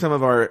sure some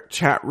of our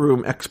chat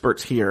room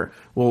experts here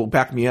will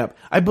back me up.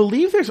 I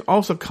believe there's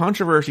also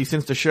controversy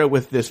since the show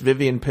with this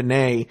Vivian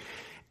Panay,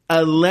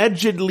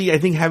 allegedly, I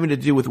think, having to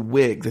do with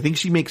wigs. I think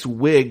she makes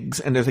wigs,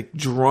 and there's like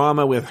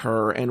drama with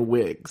her and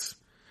wigs.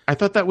 I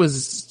thought that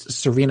was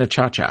Serena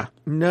Chacha.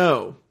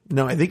 No,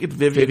 I think it's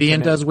Vivian.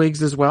 Vivian does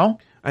wigs as well?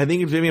 I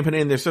think it's Vivian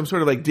Panay, and there's some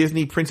sort of like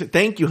Disney princess.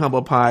 Thank you,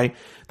 Humble Pie.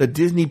 The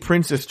Disney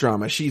princess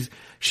drama. She's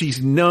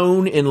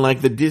known in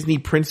like the Disney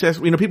princess,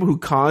 people who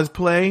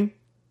cosplay.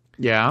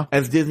 Yeah.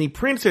 As Disney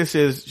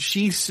princesses,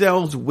 she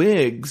sells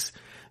wigs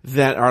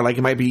that are like,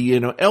 it might be,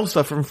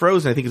 Elsa from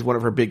Frozen, I think is one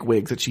of her big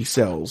wigs that she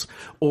sells,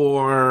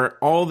 or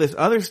all this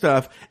other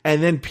stuff.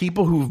 And then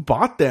people who've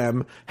bought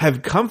them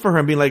have come for her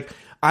and been like,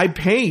 I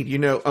paid,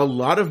 a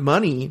lot of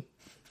money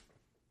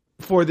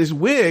for this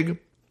wig,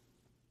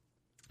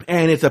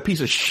 and it's a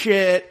piece of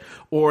shit,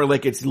 or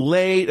like it's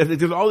late.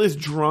 There's all this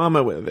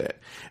drama with it.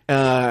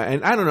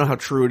 And I don't know how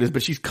true it is,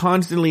 but she's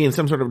constantly in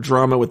some sort of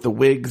drama with the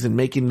wigs and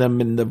making them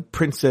and the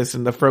princess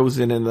and the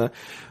Frozen and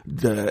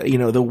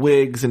the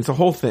wigs, and it's a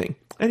whole thing.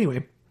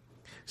 Anyway.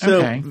 So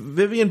okay.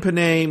 Vivian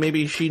Panay,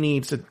 maybe she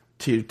needs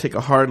to take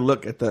a hard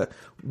look at the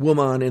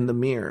woman in the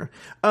mirror.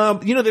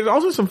 There's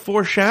also some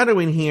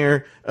foreshadowing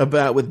here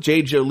about with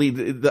Jade Jolie.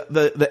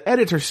 The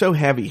edits are so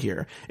heavy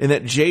here, in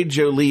that Jade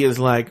Jolie is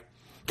like,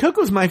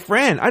 Coco's my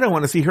friend. I don't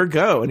want to see her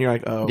go. And you're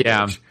like, oh,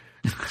 yeah. Bitch.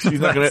 She's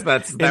not gonna.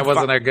 That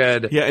wasn't a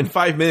good. Yeah, in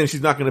 5 minutes,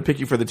 she's not going to pick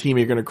you for the team.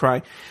 You're going to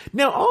cry.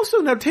 Now,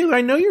 Taylor,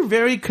 I know you're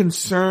very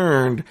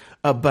concerned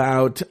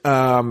about.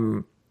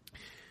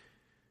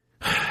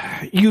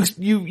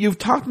 You've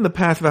talked in the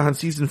past about how in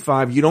season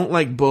 5 you don't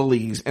like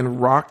bullies,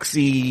 and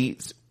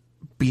Roxy's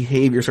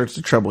behavior starts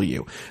to trouble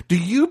you. Do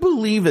you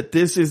believe that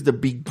this is the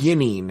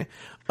beginning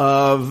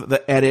of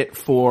the edit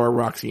for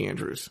Roxy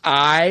Andrews?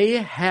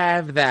 I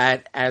have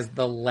that as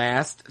the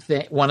last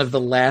thing, one of the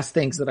last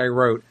things that I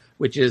wrote,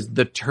 which is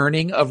the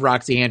turning of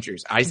Roxy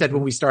Andrews. I said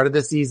when we started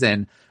the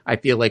season, I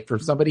feel like for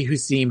somebody who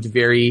seemed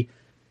very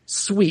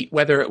sweet,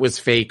 whether it was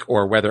fake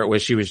or whether it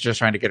was she was just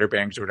trying to get her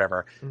bangs or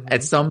whatever,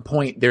 at some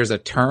point there's a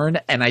turn,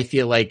 and I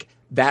feel like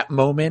that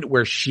moment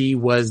where she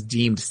was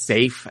deemed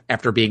safe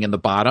after being in the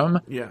bottom,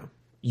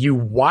 you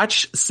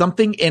watch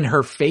something in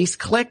her face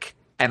click,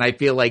 and I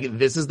feel like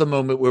this is the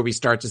moment where we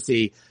start to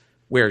see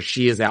where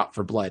she is out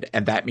for blood,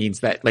 and that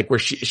means that like where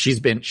she's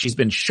been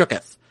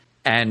shooketh,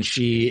 and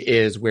she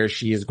is where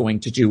she is going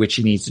to do what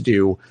she needs to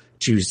do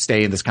to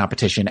stay in this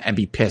competition and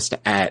be pissed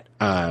at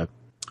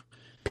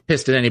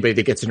anybody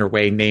that gets in her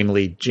way,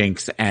 namely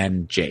Jinx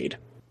and Jade.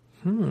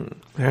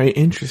 Very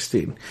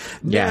interesting.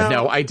 Yeah,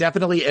 no, I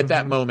definitely at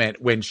that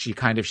moment when she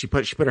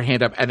put her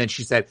hand up, and then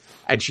she said,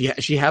 and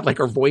she had like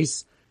her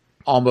voice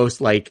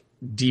almost like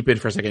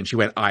deepened for a second. She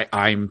went,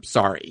 I'm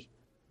sorry.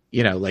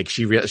 You know, like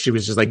she was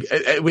just like,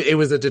 it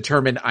was a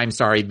determined, I'm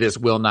sorry, this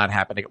will not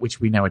happen again, which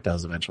we know it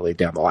does eventually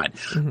down the line.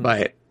 Mm-hmm.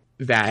 But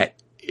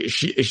that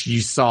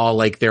she saw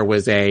like there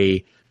was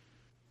a.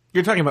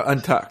 You're talking about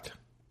Untucked.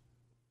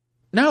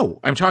 No,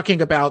 I'm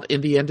talking about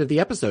in the end of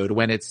the episode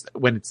when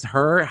it's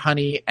her,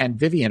 Honey, and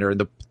Vivian are in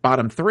the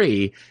bottom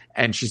three,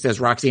 and she says,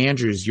 Roxy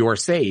Andrews, you're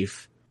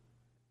safe.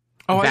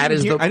 Oh, I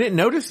didn't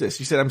notice this.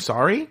 You said, I'm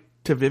sorry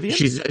to Vivian?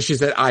 She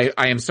said, I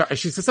am sorry.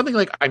 She said something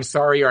like, I'm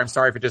sorry, or I'm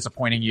sorry for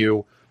disappointing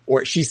you.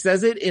 Or she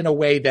says it in a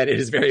way that it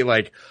is very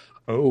like,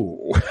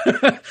 oh,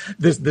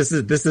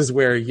 this is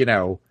where, you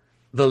know,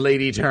 the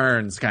lady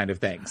turns kind of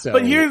thing. So,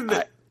 but here's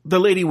the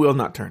lady will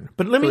not turn.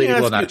 But let me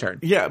ask you, turn.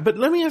 Yeah, but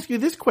let me ask you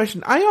this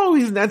question.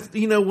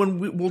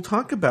 When we'll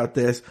talk about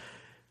this,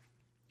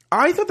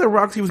 I thought that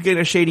Roxy was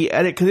getting a shady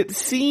edit because it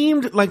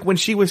seemed like when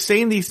she was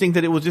saying these things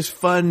that it was just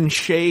fun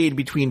shade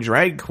between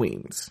drag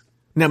queens.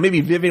 Now,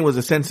 maybe Vivian was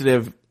a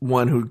sensitive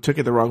one who took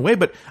it the wrong way,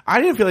 but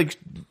I didn't feel like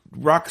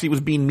Roxy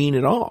was being mean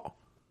at all.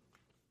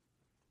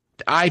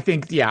 I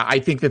think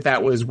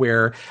that was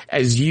where,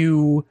 as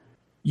you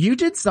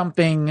did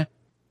something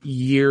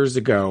years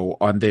ago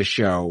on this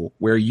show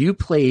where you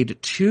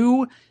played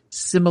two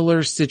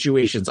similar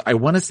situations. I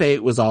want to say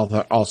it was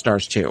All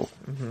Stars 2,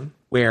 mm-hmm.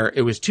 where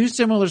it was two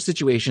similar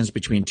situations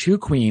between two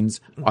queens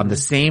mm-hmm. on the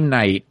same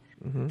night.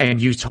 Mm-hmm.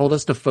 And you told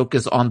us to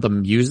focus on the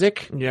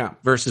music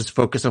versus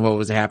focus on what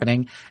was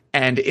happening.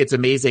 And it's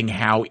amazing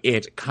how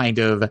it kind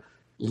of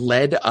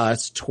led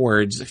us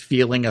towards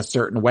feeling a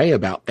certain way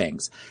about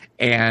things.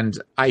 And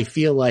I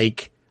feel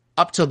like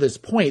up till this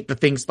point, the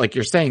things like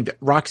you're saying that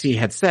Roxy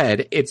had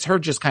said, it's her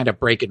just kind of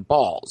breaking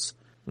balls.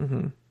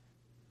 Mm-hmm.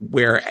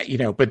 Where, you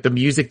know, but the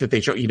music that they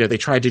show, you know, they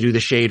tried to do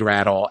the shade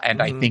rattle. And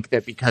mm-hmm. I think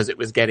that because it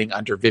was getting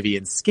under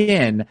Vivian's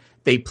skin,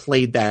 they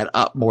played that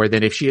up more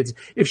than if she had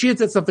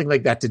said something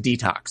like that to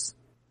Detox.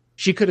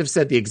 She could have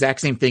said the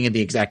exact same thing in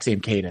the exact same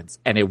cadence,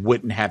 and it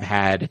wouldn't have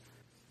had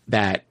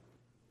that.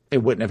 It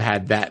wouldn't have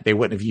had that. They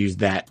wouldn't have used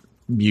that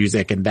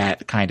music and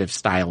that kind of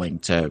styling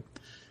to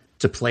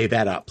play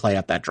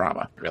up that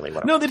drama. Really,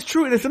 no, that's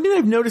true. And it's something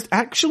I've noticed.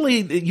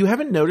 Actually, you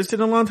haven't noticed it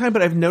in a long time,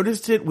 but I've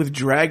noticed it with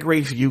Drag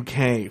Race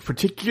UK,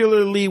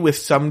 particularly with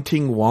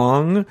Something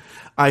Wong.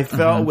 I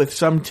felt with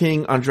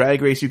Something on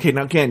Drag Race UK.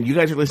 Now, again, you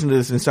guys are listening to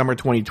this in summer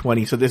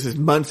 2020, so this is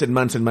months and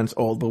months and months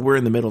old, but we're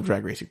in the middle of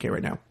Drag Race UK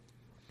right now.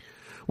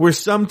 Where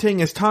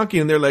Something is talking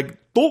and they're like,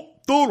 you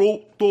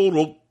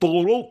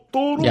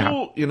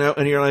know,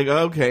 and you're like,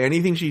 okay,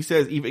 anything she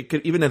says,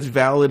 even as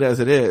valid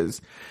as it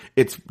is,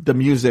 it's the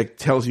music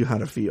tells you how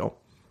to feel.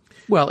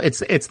 Well, it's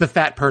the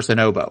fat person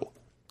oboe.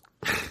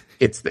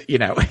 It's the, you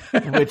know,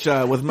 which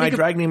was my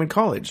drag name in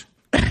college.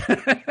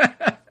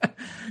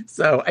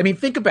 So, I mean,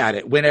 think about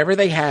it. Whenever,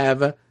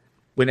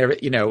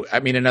 you know, I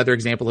mean, another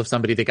example of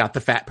somebody that got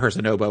the fat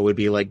person oboe would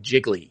be like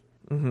Jiggly.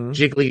 Mm-hmm.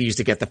 Jiggly used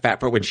to get the fat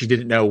part when she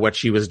didn't know what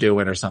she was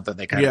doing or something.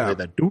 They kind of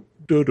did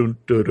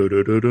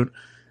the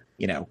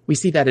you know, we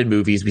see that in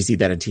movies. We see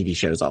that in TV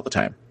shows all the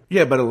time.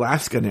 Yeah, but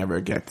Alaska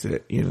never gets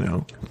it, you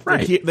know.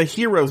 Right. The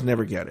heroes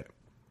never get it.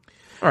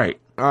 All right.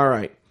 All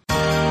right.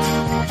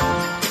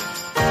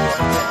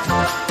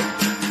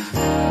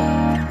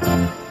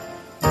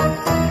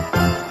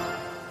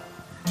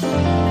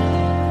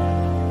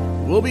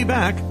 We'll be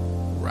back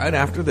right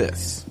after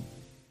this.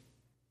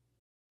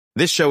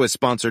 This show is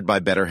sponsored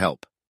by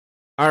BetterHelp.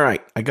 All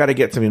right, I got to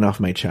get something off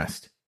my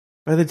chest.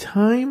 By the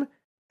time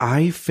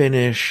I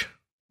finish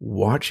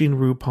watching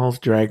RuPaul's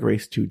Drag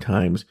Race 2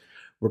 times,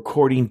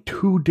 recording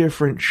 2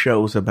 different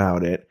shows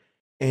about it,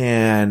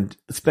 and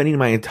spending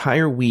my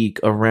entire week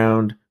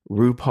around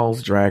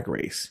RuPaul's Drag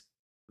Race,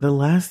 the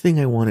last thing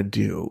I want to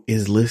do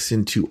is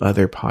listen to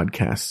other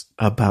podcasts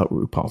about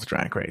RuPaul's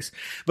Drag Race.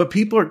 But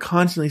people are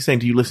constantly saying,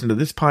 do you listen to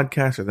this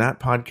podcast or that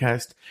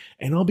podcast?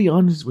 And I'll be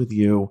honest with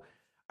you,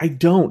 I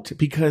don't,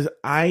 because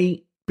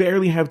I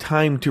barely have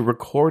time to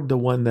record the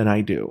one that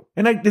I do.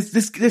 And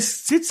this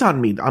sits on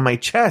me, on my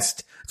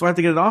chest. So I have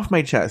to get it off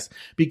my chest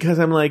because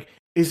I'm like,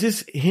 is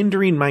this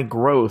hindering my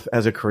growth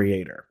as a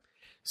creator?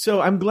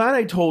 So I'm glad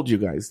I told you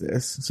guys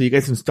this, so you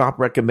guys can stop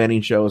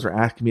recommending shows or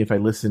asking me if I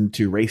listen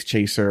to Race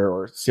Chaser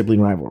or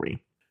Sibling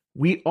Rivalry.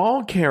 We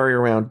all carry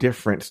around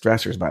different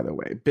stressors, by the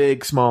way,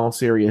 big, small,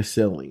 serious,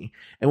 silly.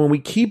 And when we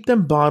keep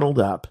them bottled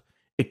up,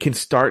 it can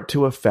start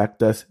to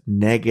affect us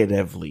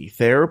negatively.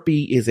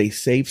 Therapy is a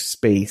safe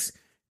space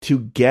to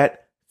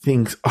get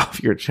things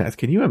off your chest.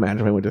 Can you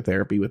imagine if I went to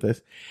therapy with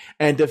this?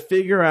 And to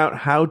figure out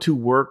how to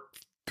work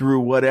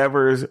through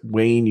whatever's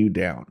weighing you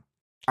down.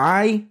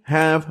 I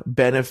have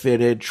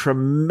benefited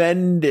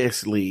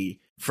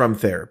tremendously from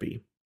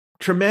therapy.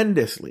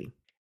 Tremendously.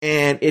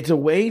 And it's a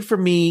way for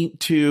me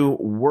to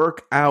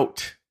work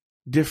out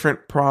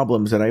different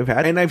problems that I've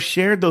had. And I've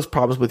shared those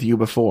problems with you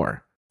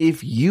before.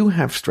 If you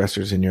have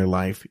stressors in your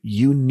life,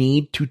 you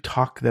need to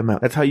talk them out.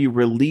 That's how you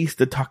release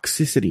the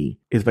toxicity,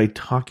 is by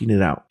talking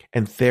it out.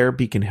 And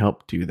therapy can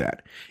help do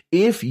that.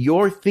 If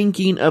you're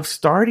thinking of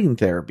starting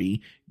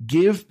therapy,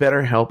 give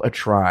BetterHelp a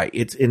try.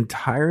 It's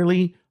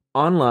entirely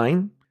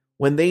online,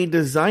 When they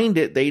designed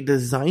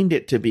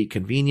it to be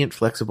convenient,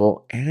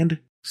 flexible, and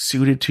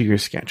suited to your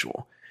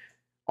schedule.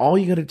 All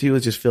you got to do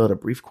is just fill out a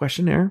brief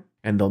questionnaire,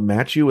 and they'll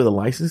match you with a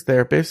licensed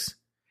therapist.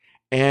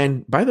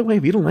 And by the way,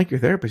 if you don't like your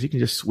therapist, you can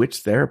just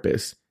switch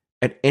therapists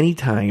at any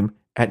time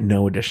at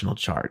no additional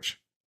charge.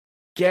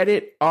 Get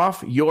it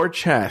off your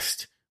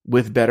chest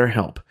with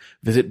BetterHelp.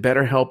 Visit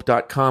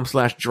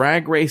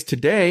BetterHelp.com/dragrace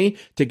today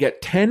to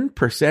get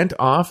 10%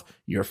 off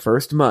your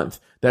first month.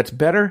 That's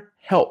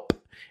BetterHelp.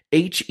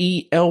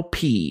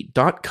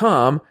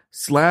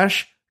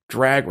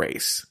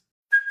 HELP.com/dragrace.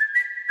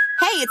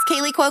 Hey, it's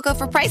Kaylee Cuoco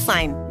for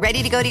Priceline.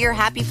 Ready to go to your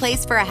happy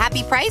place for a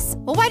happy price?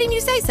 Well, why didn't you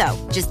say so?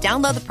 Just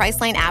download the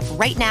Priceline app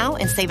right now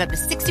and save up to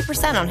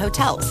 60% on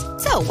hotels.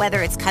 So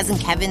whether it's Cousin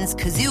Kevin's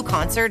Kazoo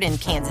Concert in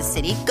Kansas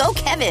City, go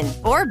Kevin,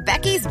 or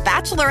Becky's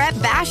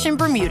Bachelorette Bash in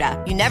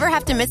Bermuda, you never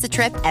have to miss a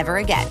trip ever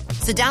again.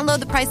 So download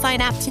the Priceline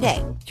app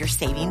today. Your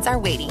savings are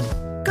waiting.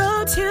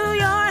 Go to your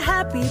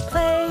happy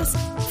place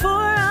for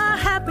a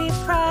happy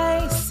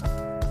price.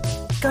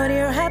 Go to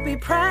your happy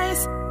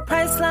price,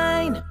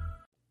 Priceline.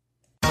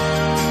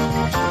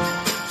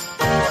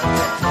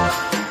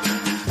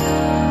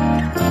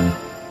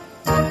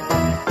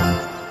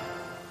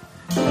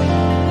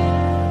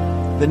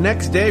 The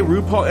next day,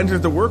 RuPaul enters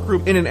the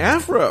workroom in an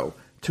afro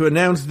to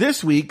announce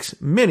this week's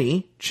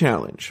mini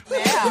challenge.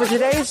 For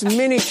today's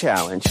mini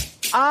challenge,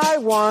 I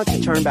want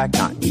to turn back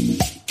time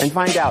and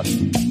find out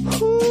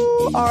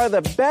who are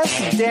the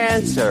best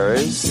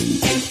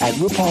dancers at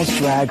RuPaul's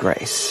Drag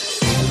Race.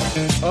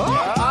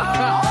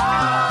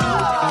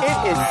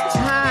 It is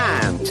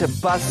time to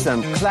bust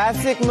some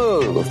classic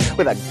moves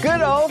with a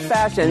good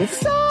old-fashioned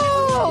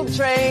Soul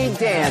Train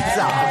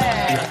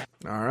dance-off.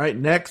 All right,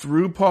 next,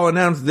 RuPaul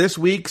announced this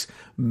week's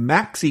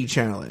Maxi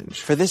Challenge.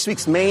 For this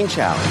week's main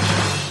challenge,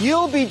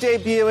 you'll be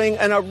debuting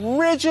an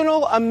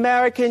original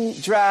American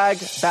drag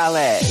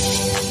ballet.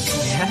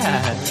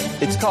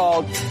 Yes. It's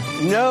called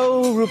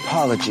No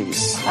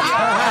RuPologies.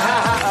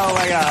 Oh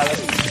my God.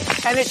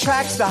 And it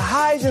tracks the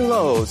highs and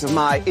lows of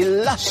my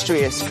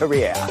illustrious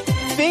career.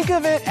 Think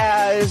of it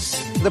as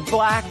the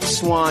Black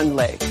Swan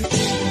Lake.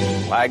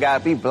 Why I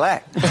gotta be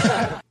black?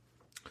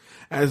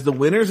 As the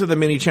winners of the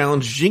mini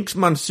challenge, Jinx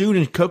Monsoon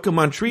and Coco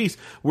Montrese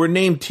were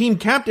named team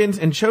captains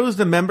and chose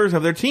the members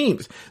of their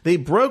teams. They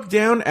broke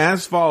down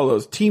as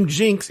follows. Team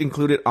Jinx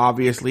included,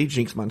 obviously,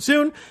 Jinx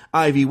Monsoon,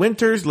 Ivy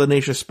Winters,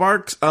 Lanesha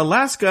Sparks,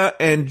 Alaska,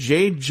 and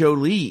Jade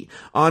Jolie.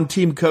 On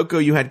Team Coco,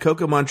 you had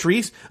Coco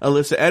Montrese,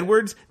 Alyssa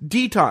Edwards,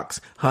 Detox,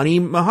 Honey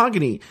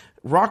Mahogany,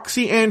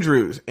 Roxy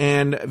Andrews,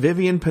 and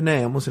Vivian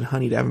Panay. I almost said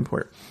Honey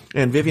Davenport.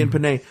 And Vivian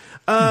Panay.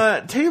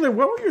 Taylor,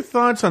 what were your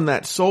thoughts on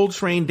that Soul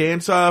Train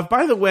dance-off?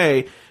 By the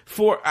way,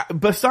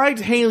 besides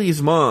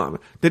Haley's mom,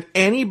 did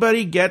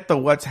anybody get the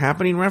What's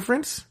Happening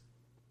reference?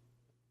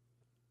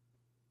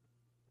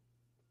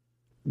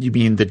 You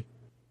mean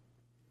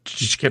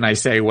can I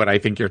say what I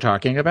think you're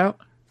talking about?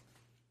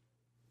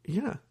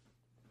 Yeah.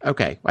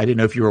 Okay. I didn't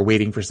know if you were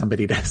waiting for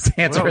somebody to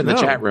answer in the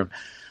chat room.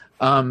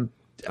 I'm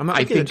not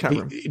looking in the chat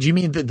room. Do you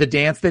mean the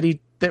dance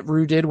that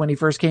Ru did when he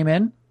first came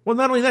in? Well,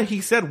 not only that,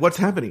 he said, "What's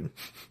happening?"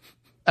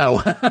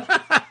 Oh.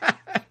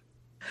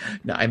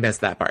 No, I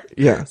missed that part.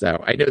 Yeah.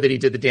 So I know that he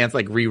did the dance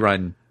like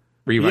rerun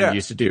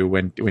used to do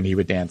when he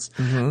would dance.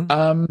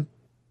 Mm-hmm.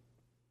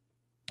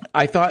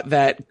 I thought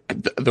that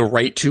the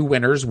right two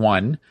winners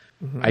won.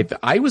 Mm-hmm.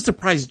 I was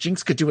surprised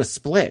Jinx could do a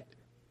split.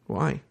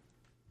 Why?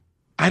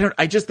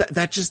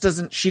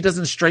 She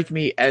doesn't strike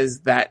me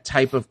as that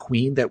type of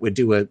queen that would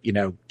do a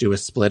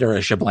split or a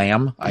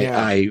shablam.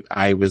 Yeah.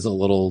 I was a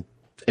little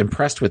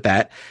impressed with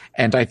that,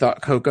 and I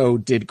thought Coco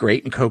did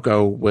great, and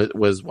Coco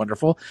was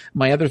wonderful.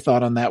 My other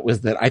thought on that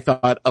was that I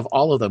thought of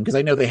all of them, because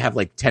I know they have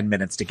like 10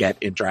 minutes to get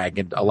in drag,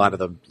 and a lot of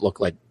them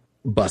look like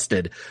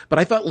busted, but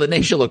I thought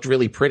Lanesha looked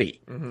really pretty.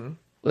 Mm-hmm.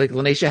 Like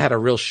Lanesha had a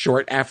real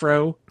short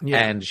afro,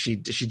 and she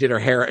did her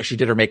hair, she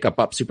did her makeup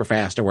up super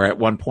fast, or where at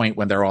one point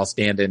when they're all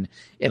standing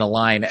in a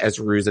line as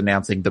Ru's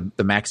announcing the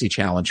Maxi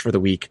challenge for the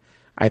week,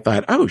 I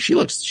thought, oh, she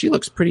looks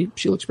pretty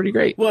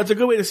great. Well, it's a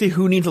good way to see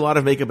who needs a lot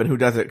of makeup and who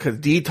doesn't, because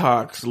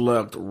Detox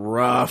looked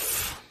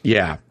rough.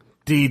 Yeah.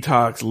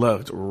 Detox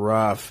looked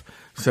rough.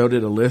 So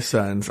did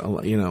Alyssa, and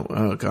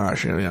oh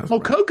gosh. Yeah. Well,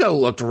 Coco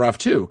looked rough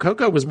too.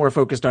 Coco was more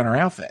focused on her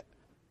outfit.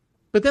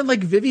 But then, like,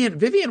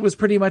 Vivian was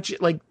pretty much,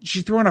 like,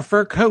 she threw on a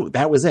fur coat.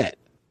 That was it.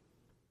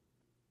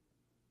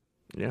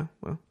 Yeah,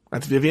 well,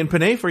 that's Vivian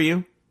Panay for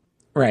you.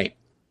 Right.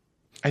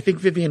 I think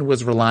Vivian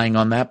was relying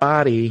on that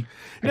body.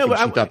 She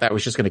thought that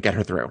was just going to get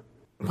her through.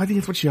 I think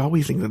it's what she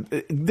always thinks.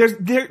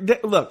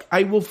 Look,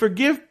 I will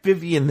forgive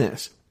Vivian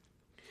this.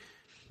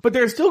 But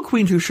there are still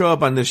queens who show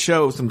up on this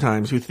show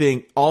sometimes who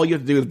think all you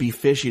have to do is be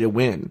fishy to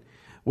win.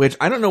 Which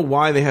I don't know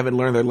why they haven't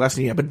learned their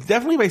lesson yet, but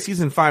definitely by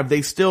season 5,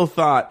 they still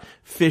thought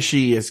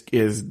fishy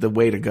is the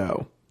way to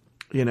go.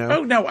 You know?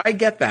 Oh no, I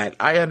get that.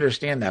 I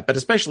understand that. But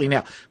especially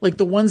now, like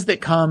the ones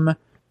that come,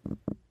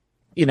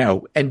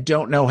 and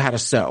don't know how to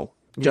sew.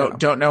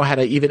 Don't know how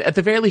to even, at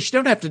the very least, you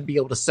don't have to be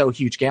able to sew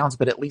huge gowns,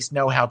 but at least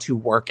know how to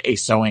work a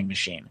sewing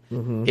machine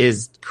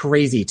is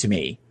crazy to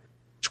me.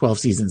 12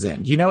 seasons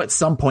in. You know, at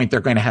some point they're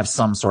going to have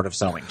some sort of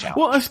sewing challenge.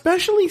 Well,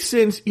 especially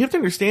since you have to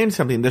understand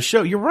something. The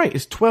show, you're right,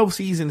 is 12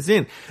 seasons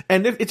in,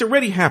 and it's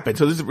already happened.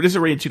 So this is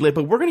already too late.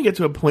 But we're going to get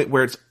to a point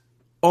where it's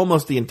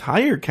almost the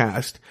entire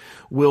cast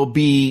will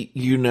be,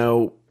 you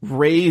know,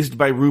 raised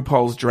by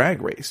RuPaul's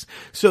Drag Race.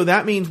 So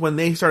that means when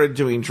they started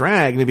doing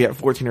drag, maybe at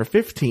 14 or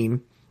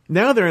 15.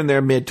 Now they're in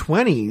their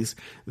mid-20s.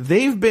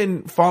 They've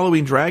been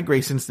following Drag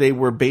Race since they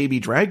were baby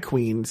drag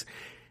queens.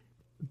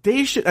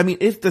 They should, I mean,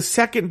 if the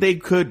second they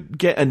could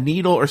get a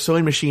needle or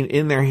sewing machine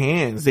in their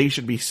hands, they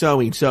should be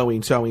sewing,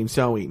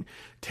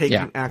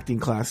 taking acting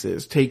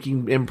classes,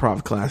 taking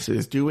improv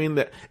classes,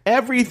 doing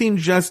everything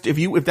just,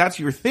 if that's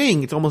your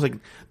thing, it's almost like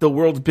the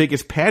world's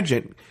biggest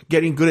pageant,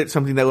 getting good at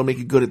something that will make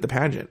you good at the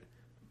pageant.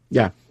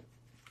 Yeah.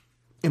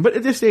 But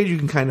at this stage, you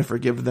can kind of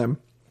forgive them.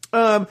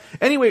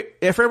 Anyway,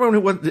 for everyone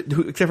who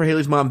except for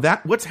Haley's mom,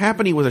 What's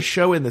Happening was a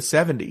show in the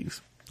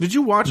 70s. Did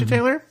you watch it,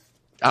 Taylor?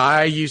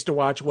 I used to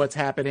watch What's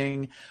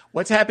Happening.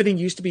 What's Happening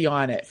used to be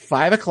on at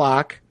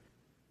 5:00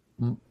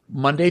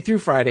 Monday through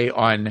Friday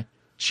on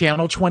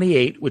Channel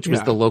 28, which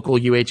was the local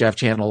UHF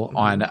channel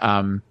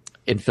on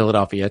in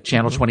Philadelphia.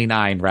 Channel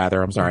 29,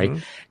 rather. I'm sorry.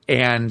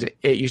 And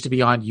it used to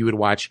be on. You would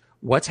watch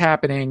What's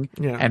Happening,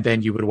 and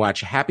then you would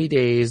watch Happy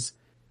Days,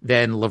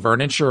 then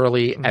Laverne and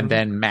Shirley, and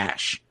then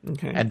MASH.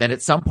 Okay. And then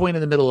at some point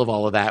in the middle of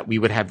all of that, we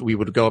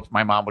would go up.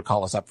 My mom would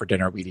call us up for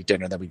dinner. We'd eat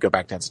dinner, then we'd go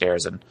back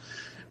downstairs and.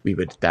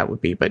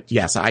 But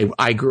yes,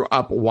 I grew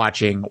up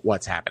watching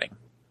What's Happening.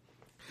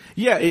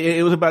 Yeah,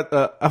 it was about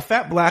a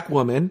fat black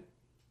woman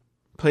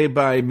played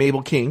by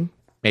Mabel King,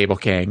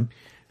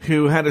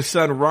 who had a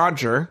son,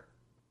 Roger,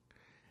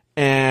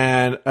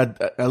 and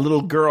a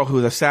little girl who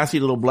was a sassy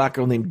little black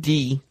girl named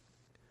Dee.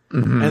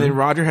 And then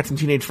Roger had some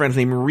teenage friends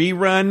named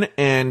Rerun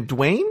and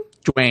Dwayne.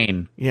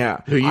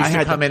 Yeah. Who used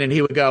to come in and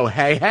he would go,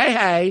 hey, hey,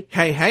 hey.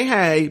 Hey, hey,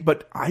 hey.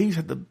 But I used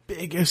to have the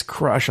biggest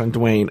crush on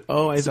Dwayne.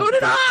 So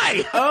did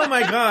I. Oh,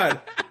 my God.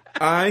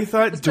 I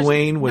thought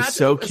Dwayne was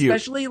so cute.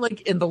 Especially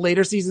like in the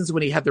later seasons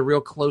when he had the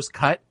real close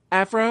cut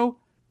afro.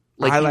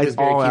 Like I liked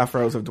all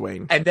afros of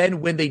Dwayne. And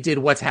then when they did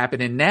What's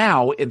Happening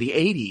Now in the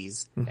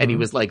 80s, and he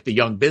was like the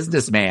young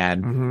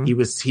businessman, he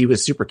was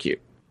super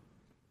cute.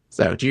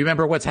 So, do you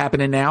remember What's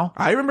Happening Now?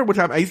 I remember What's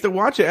Happening. I used to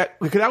watch it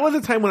because that was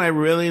a time when I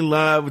really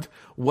loved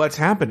What's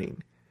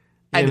Happening.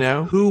 You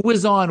know? Who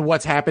was on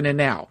What's Happening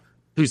Now?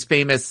 Who's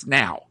famous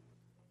now?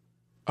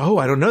 Oh,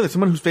 I don't know. There's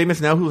someone who's famous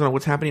now who's on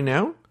What's Happening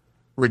Now?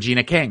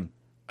 Regina King.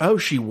 Oh,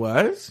 she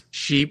was?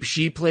 She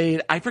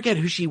played, I forget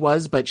who she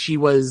was, but she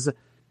lived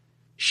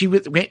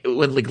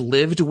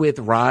with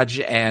Raj,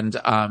 and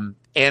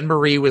Anne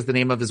Marie was the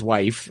name of his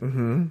wife.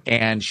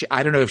 And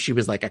I don't know if she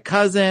was like a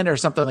cousin or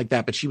something like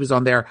that, but she was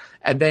on there.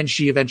 And then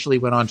she eventually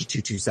went on to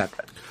 227.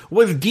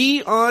 Was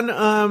Dee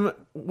on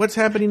What's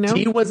Happening Now?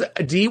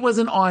 Dee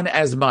wasn't on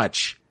as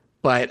much,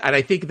 and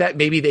I think that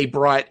maybe they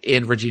brought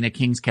in Regina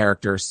King's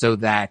character so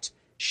that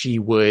she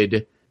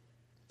would,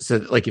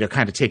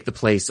 kind of take the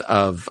place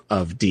of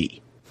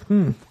Dee.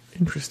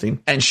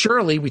 Interesting. And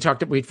Shirley, we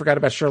forgot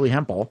about Shirley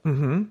Hempel,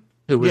 who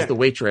was the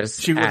waitress.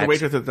 She was the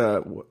waitress at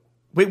the.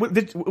 Wait,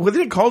 was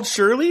it called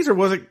Shirley's or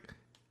was it?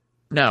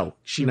 No,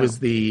 she was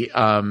the.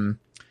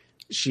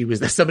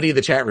 Somebody in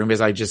the chat room, as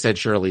I just said,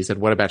 Shirley said,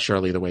 "What about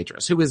Shirley the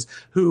waitress?"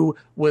 Who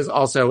was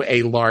also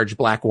a large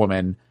black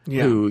woman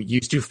who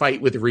used to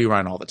fight with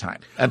Rerun all the time,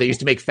 and they used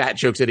to make fat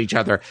jokes at each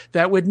other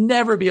that would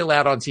never be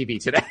allowed on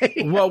TV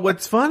today. Well,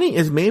 what's funny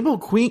is Mabel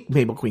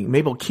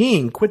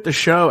King quit the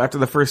show after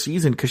the first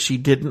season because she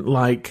didn't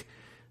like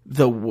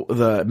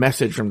the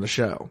message from the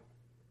show.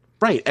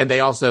 Right. And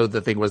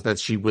the thing was that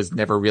she was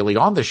never really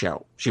on the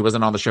show. She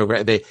wasn't on the show.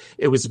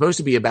 It was supposed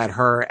to be about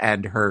her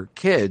and her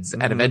kids.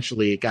 And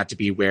eventually it got to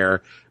be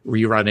where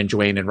Rerun and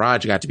Dwayne and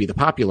Raj got to be the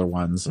popular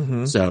ones.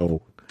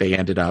 So they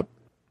ended up.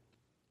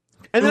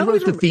 And who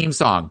wrote the theme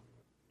song?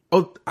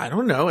 Oh, I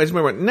don't know. I just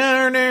remember.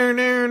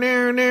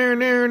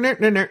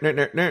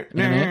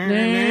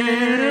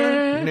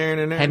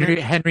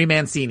 Henry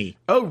Mancini.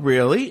 Oh,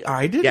 really?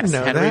 I didn't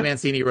know that. Henry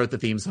Mancini wrote the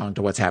theme song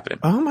to What's Happening.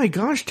 Oh my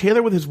gosh,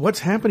 Taylor with his What's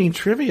Happening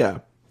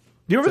trivia.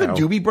 Do you remember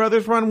the Doobie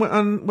Brothers run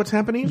on What's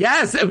Happening?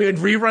 Yes, I mean,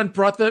 Rerun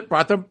brought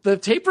the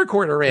tape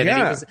recorder in.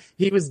 Yeah. And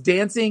he was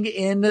dancing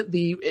in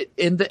the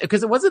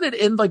because it wasn't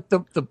in like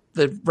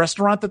the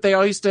restaurant that they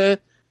all used to.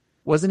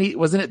 Wasn't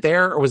it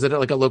there, or was it at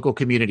like a local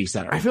community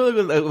center? I feel like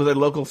it was a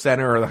local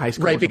center or the high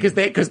school. Right, because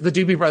the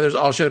Doobie Brothers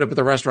all showed up at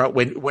the restaurant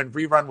when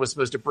Rerun was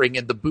supposed to bring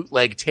in the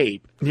bootleg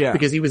tape. Yeah.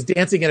 Because he was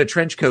dancing in a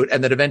trench coat,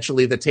 and then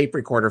eventually the tape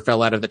recorder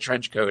fell out of the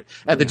trench coat.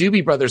 And the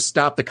Doobie Brothers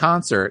stopped the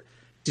concert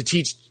to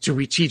teach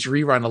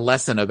Rerun a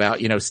lesson about,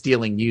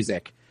 stealing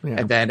music. Yeah.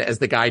 And then as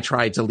the guy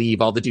tried to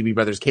leave, all the Doobie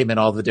Brothers came in,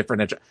 all the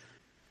different.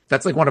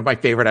 That's like one of my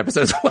favorite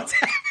episodes of What's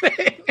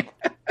Happening.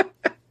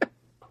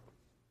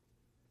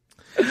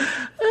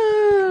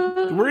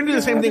 We're going to do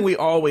the same thing we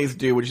always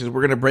do, which is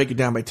we're going to break it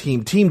down by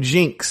team. Team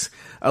Jinx.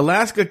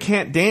 Alaska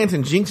can't dance,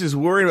 and Jinx is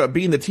worried about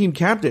being the team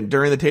captain.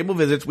 During the table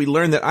visits, we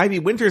learned that Ivy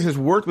Winters has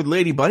worked with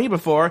Lady Bunny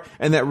before,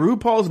 and that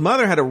RuPaul's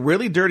mother had a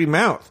really dirty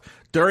mouth.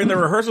 During the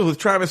rehearsals with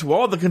Travis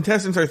Wall, the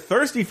contestants are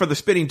thirsty for the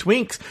spinning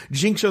twinks.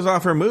 Jinx shows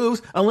off her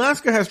moves.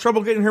 Alaska has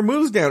trouble getting her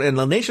moves down, and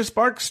Lanesha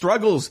Sparks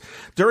struggles.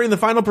 During the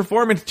final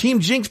performance,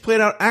 Team Jinx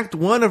played out Act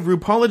 1 of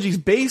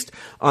RuPaulologies based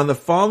on the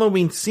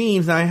following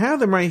scenes. Now, I have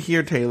them right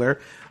here, Taylor.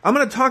 I'm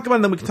going to talk about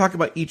them, then we can talk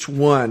about each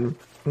one.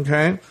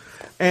 Okay?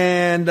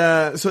 And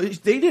so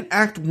they did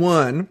Act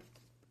 1.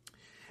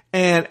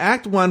 And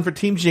Act 1 for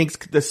Team Jinx,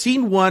 the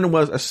scene 1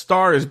 was A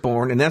Star Is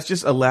Born, and that's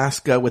just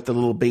Alaska with the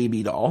little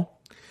baby doll.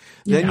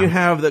 Then you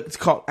have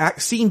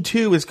scene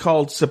 2 is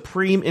called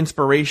Supreme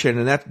Inspiration,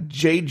 and that's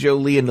Jade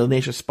Jolie and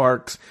Lanesha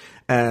Sparks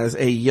as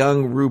a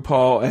young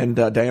RuPaul and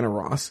Diana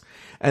Ross.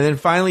 And then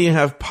finally you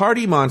have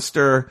Party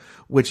Monster,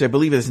 which I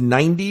believe is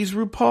 90s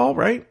RuPaul,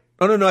 right?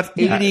 Oh, no, it's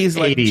 80s,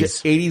 like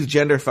 80s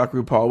genderfuck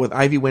RuPaul with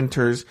Ivy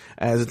Winters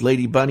as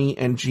Lady Bunny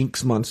and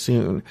Jinx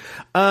Monsoon.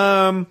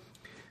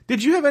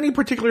 Did you have any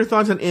particular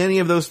thoughts on any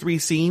of those 3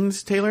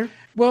 scenes, Taylor?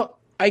 Well,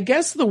 I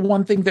guess the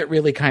one thing that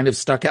really kind of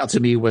stuck out to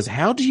me was,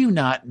 how do you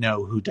not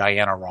know who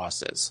Diana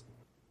Ross is?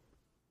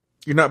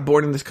 You're not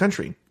born in this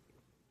country.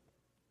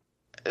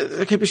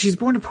 Okay, but she's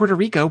born in Puerto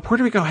Rico.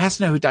 Puerto Rico has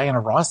to know who Diana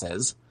Ross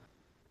is.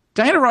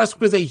 Diana Ross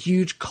was a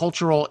huge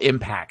cultural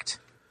impact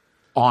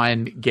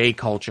on gay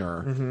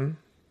culture. Mm-hmm.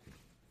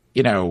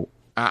 You know,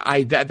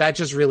 that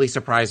just really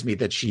surprised me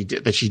that she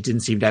didn't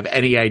seem to have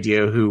any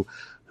idea who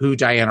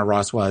Diana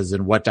Ross was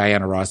and what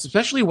Diana Ross,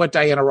 especially what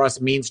Diana Ross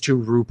means to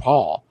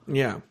RuPaul.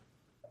 Yeah.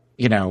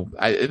 You know,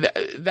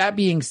 that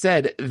being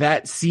said,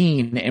 that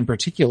scene in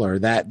particular,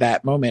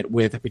 that moment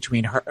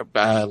between her,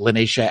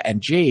 Lanesha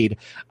and Jade,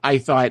 I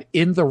thought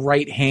in the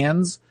right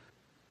hands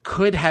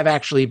could have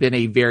actually been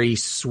a very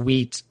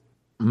sweet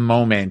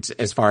moment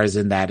as far as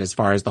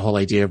the whole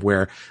idea of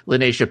where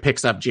Lanesha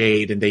picks up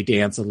Jade and they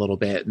dance a little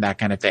bit and that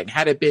kind of thing.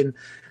 Had it been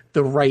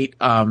the right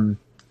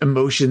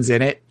emotions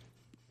in it,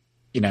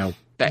 you know,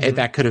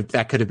 that could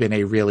have been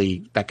a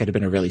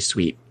really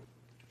sweet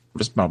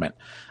moment.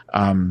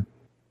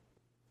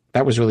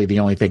 That was really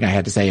the only thing I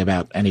had to say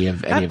about any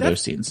of those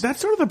scenes.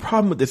 That's sort of the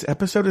problem with this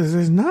episode is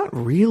there's not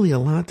really a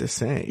lot to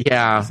say.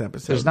 Yeah, this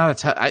episode. There's not a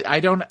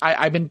ton.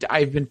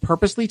 I've been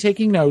purposely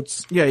taking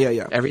notes.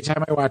 Yeah. Every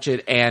time I watch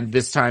it, and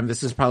this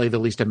is probably the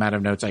least amount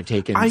of notes I've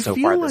taken so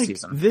far this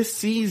season. This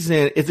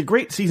season, it's a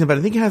great season, but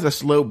I think it has a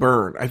slow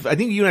burn. I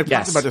think you and I have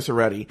talked about this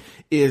already.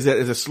 Is that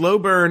it's a slow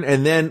burn,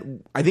 and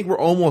then I think we're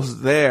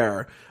almost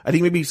there. I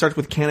think maybe it starts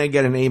with "Can I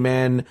Get an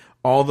Amen"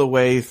 all the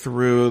way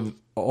through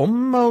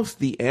almost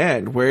the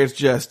end, where it's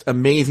just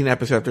amazing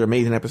episode after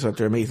amazing episode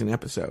after amazing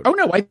episode. Oh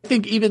no, I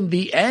think even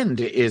the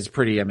end is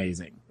pretty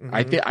amazing.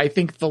 Mm-hmm. I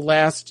think the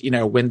last,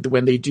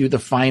 when they do the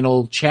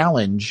final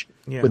challenge,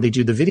 when they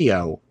do the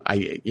video,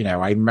 I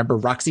remember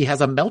Roxy has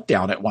a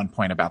meltdown at one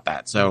point about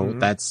that. So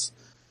that's,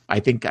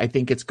 I think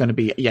it's going to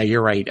be,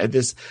 you're right.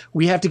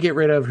 We have to get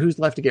rid of, who's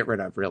left to get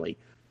rid of, really?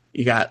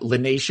 You got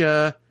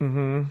Lanesha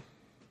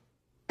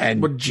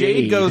and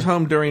Jade goes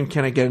home during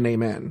Can I Get an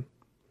Amen?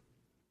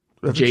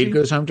 Jade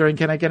goes home during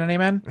Can I Get an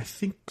Amen? I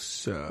think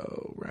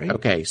so, right?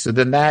 Okay, so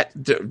then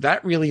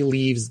that really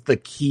leaves the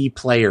key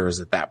players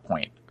at that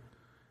point.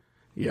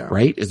 Yeah.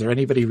 Right? Is there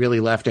anybody really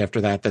left after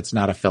that that's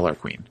not a filler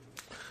queen?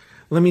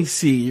 Let me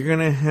see. You're going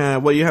to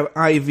have, you have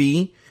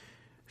Ivy.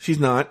 She's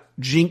not.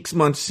 Jinx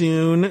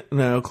Monsoon.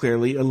 No,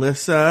 clearly.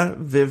 Alyssa.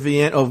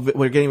 Vivian. Oh,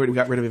 we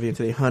got rid of Vivian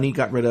today. Honey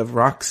got rid of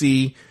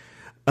Roxy.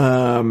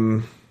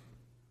 Yeah.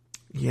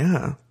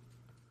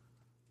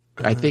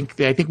 I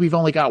think we've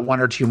only got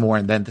one or two more,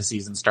 and then the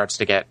season starts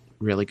to get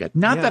really good.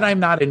 Not that I'm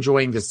not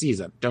enjoying the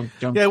season. Don't.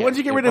 Yeah, once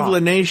you get rid of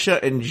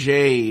Lanesha and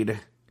Jade,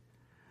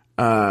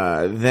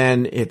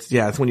 then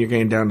it's when you're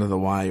getting down to the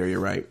wire. You're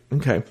right.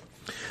 Okay.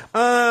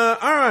 All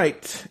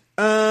right.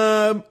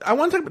 I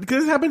want to talk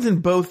because this happens in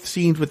both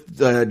scenes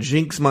with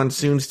Jinx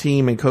Monsoon's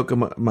team and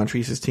Coco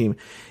Montrese's team.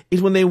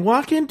 Is when they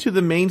walk into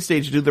the main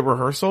stage to do the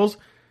rehearsals.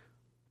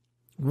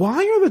 Why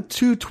are the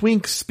two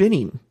twinks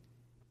spinning?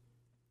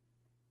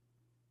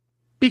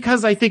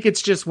 Because I think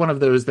it's just one of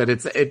those that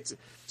it's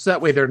so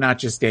that way they're not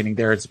just standing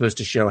there. It's supposed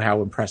to show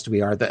how impressed we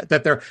are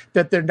that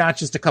they're not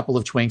just a couple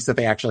of twinks, that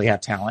they actually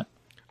have talent.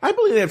 I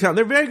believe they have talent.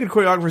 They're very good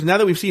choreographers now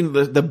that we've seen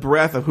the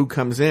breadth of who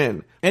comes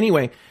in.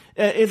 Anyway,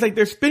 it's like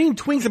they're spinning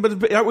twinks,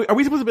 but are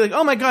we supposed to be like,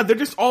 oh my god, they're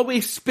just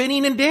always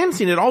spinning and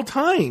dancing at all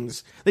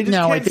times? They just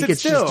can't I think sit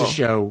it's still. Just to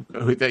show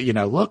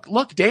that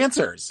look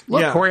dancers,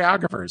 look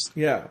choreographers.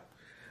 Yeah.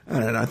 I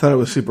don't know. I thought it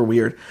was super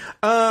weird.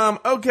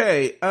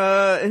 Okay.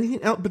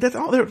 Anything else? But that's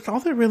all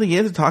there really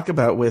is to talk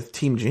about with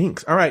Team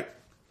Jinx. All right.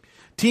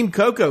 Team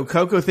Coco.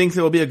 Coco thinks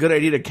it will be a good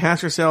idea to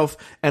cast herself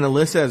and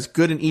Alyssa as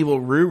good and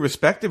evil Rue,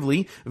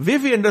 respectively.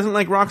 Vivian doesn't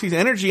like Roxy's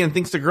energy and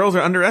thinks the girls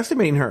are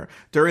underestimating her.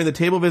 During the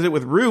table visit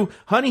with Rue,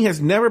 Honey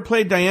has never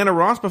played Diana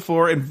Ross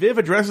before, and Viv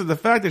addresses the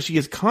fact that she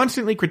is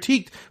constantly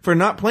critiqued for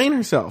not playing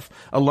herself.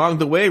 Along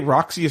the way,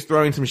 Roxy is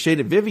throwing some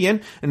shade at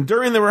Vivian, and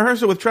during the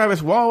rehearsal with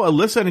Travis Wall,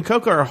 Alyssa and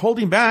Coco are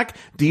holding back.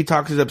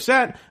 Detox is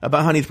upset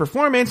about Honey's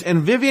performance,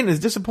 and Vivian is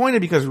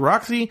disappointed because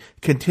Roxy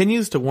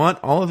continues to want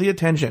all of the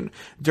attention.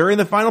 During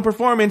the final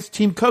performance,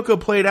 Team Coco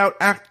played out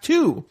Act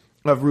 2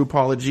 of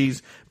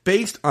RuPaulologies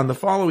based on the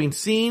following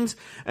scenes.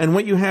 And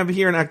what you have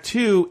here in Act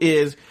 2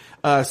 is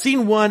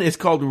scene 1 is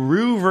called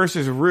Rue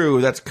versus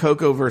Rue. That's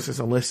Coco versus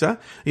Alyssa.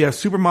 You have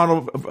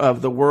Supermodel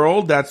of the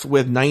World. That's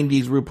with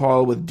 90s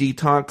RuPaul with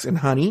Detox and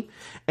Honey.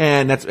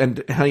 And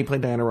Honey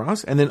played Diana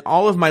Ross. And then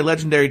All of My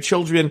Legendary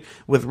Children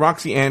with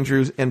Roxy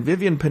Andrews and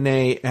Vivian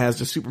Panay as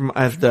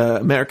the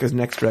America's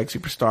Next Drag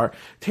Superstar.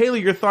 Taylor,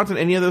 your thoughts on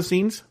any of those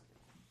scenes?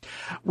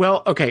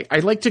 Well, okay.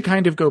 I'd like to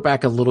kind of go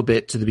back a little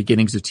bit to the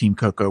beginnings of Team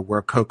Coco,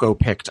 where Coco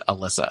picked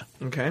Alyssa.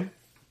 Okay.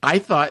 I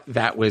thought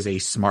that was a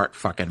smart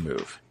fucking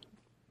move.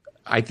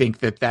 I think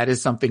that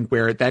is something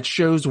where that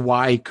shows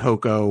why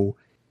Coco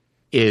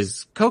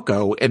is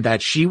Coco, and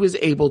that she was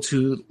able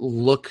to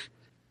look,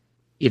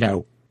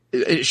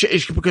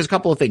 because a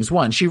couple of things.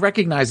 One, she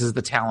recognizes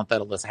the talent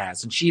that Alyssa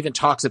has, and she even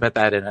talks about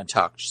that in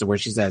Untucked, so where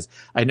she says,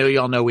 I know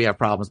y'all know we have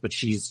problems, but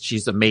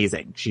she's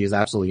amazing. She is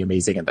absolutely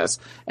amazing at this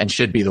and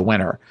should be the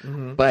winner.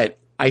 Mm-hmm. But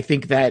I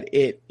think that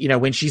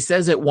when she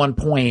says at one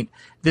point,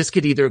 this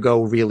could either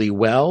go really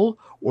well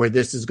or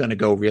this is going to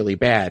go really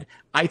bad.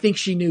 I think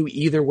she knew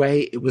either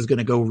way it was going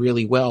to go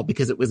really well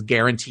because it was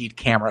guaranteed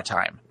camera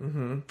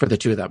time for the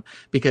two of them.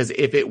 Because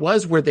if it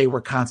was where they were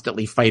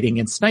constantly fighting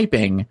and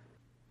sniping,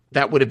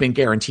 that would have been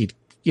guaranteed.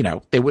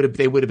 They would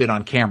have been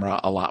on camera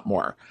a lot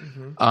more.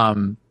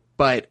 Mm-hmm.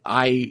 But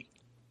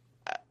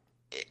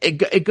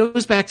it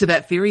goes back to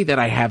that theory that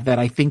I have, that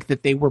I think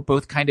that they were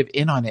both kind of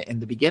in on it in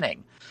the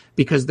beginning,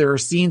 because there are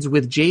scenes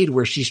with Jade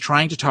where she's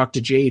trying to talk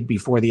to Jade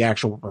before the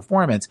actual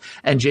performance,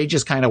 and Jade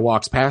just kind of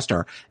walks past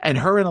her, and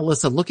her and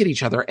Alyssa look at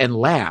each other and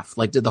laugh,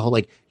 like did the whole,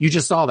 you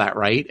just saw that,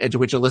 right? And to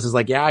which Alyssa's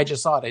like, yeah, I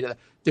just saw it.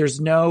 There's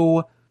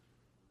no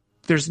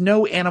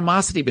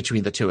animosity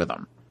between the two of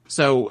them.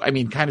 So, I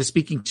mean, kind of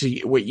speaking to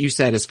what you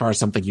said as far as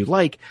something you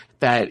like,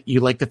 that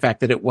you like the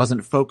fact that it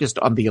wasn't focused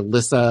on the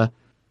Alyssa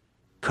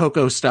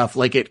Coco stuff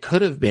like it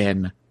could have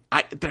been.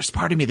 There's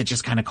part of me that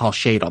just kind of calls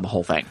shade on the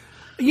whole thing.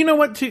 You know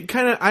what? To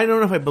kind of, I don't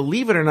know if I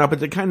believe it or not, but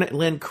to kind of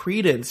lend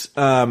credence,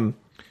 when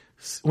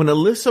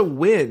Alyssa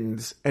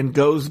wins and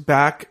goes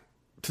back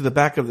to the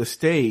back of the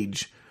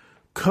stage,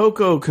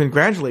 Coco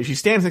congratulates. She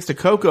stands next to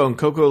Coco, and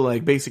Coco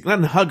basically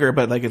not hug her,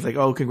 but it's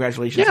oh,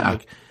 congratulations. Yeah.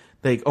 And,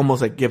 they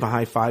almost give a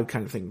high five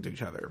kind of thing to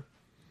each other.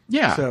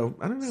 Yeah. So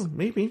I don't know.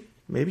 Maybe.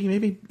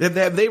 Have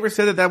they ever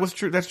said that was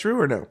true? That's true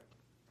or no?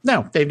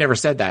 No, they've never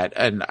said that,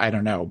 and I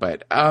don't know.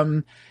 But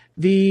I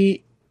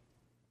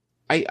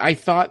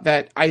thought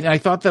that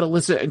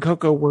Alyssa and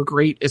Coco were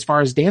great as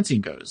far as dancing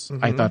goes.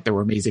 Mm-hmm. I thought they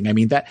were amazing. I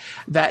mean,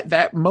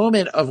 that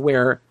moment of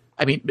where,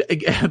 I mean,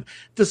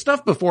 the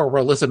stuff before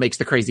where Alyssa makes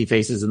the crazy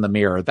faces in the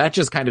mirror, that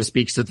just kind of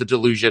speaks to the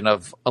delusion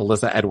of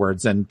Alyssa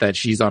Edwards and that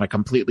she's on a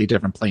completely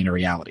different plane of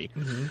reality.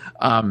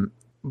 Mm-hmm.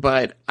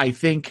 But I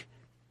think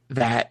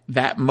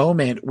that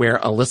moment where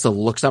Alyssa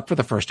looks up for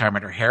the first time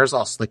and her hair's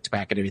all slicked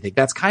back and everything,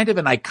 that's kind of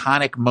an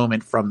iconic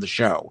moment from the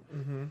show.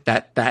 Mm-hmm.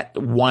 That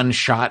one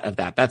shot of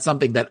that's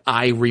something that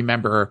I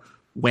remember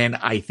when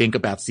I think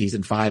about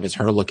season 5 is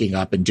her looking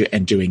up and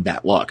doing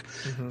that look.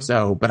 Mm-hmm.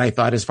 So, but I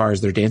thought as far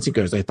as their dancing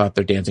goes, I thought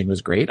their dancing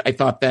was great. I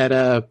thought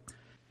that,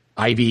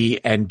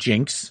 Ivy and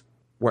Jinx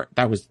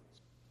that wasn't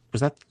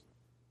part of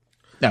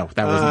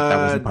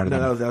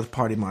that. No, that was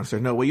Party Monster.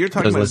 No, what you're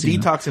talking about is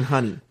Detox and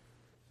Honey.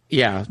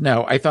 Yeah,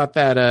 no, I thought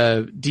that,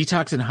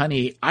 Detox and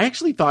Honey, I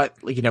actually thought,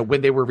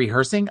 when they were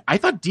rehearsing, I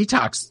thought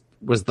Detox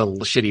was the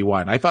shitty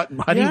one. I thought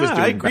Honey was doing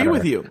better. I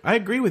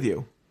agree with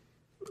you.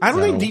 I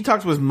don't think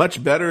Detox was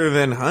much better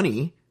than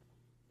Honey.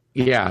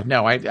 Yeah,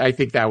 no, I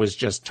think that was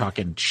just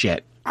talking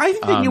shit. I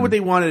think they knew what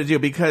they wanted to do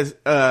because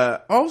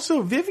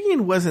also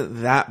Vivian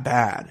wasn't that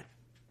bad.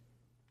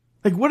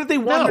 What did they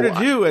want her to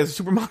do as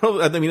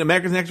supermodel? I mean,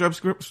 America's Next Drag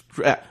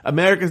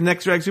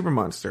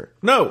Supermonster.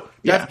 No,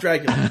 that's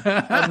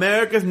Dragula.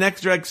 America's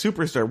Next Drag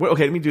Superstar.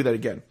 Okay, let me do that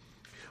again.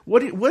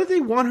 What did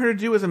they want her to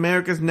do as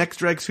America's Next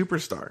Drag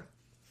Superstar?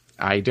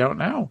 I don't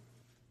know.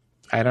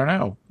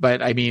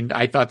 But I mean,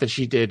 I thought that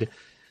she did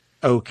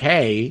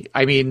okay.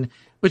 I mean,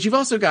 but you've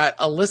also got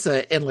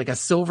Alyssa in a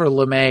silver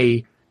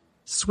lame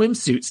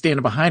swimsuit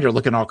standing behind her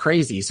looking all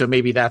crazy. So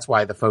maybe that's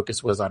why the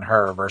focus was on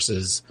her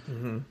versus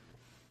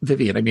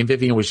Vivian. I mean,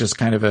 Vivian was just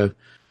kind of a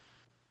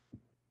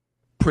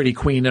pretty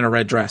queen in a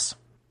red dress.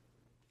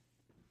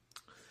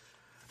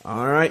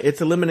 All right, it's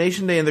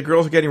Elimination Day and the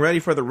girls are getting ready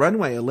for the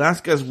runway.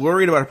 Alaska's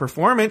worried about her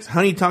performance.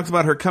 Honey talks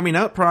about her coming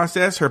out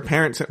process. Her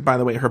parents sent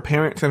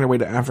her way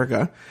to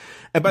Africa.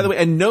 And by the way,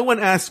 and no one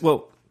asks,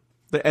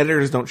 the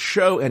editors don't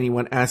show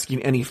anyone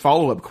asking any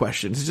follow-up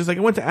questions. It's just I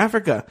went to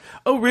Africa.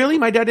 Oh, really?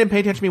 My dad didn't pay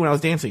attention to me when I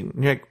was dancing.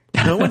 And you're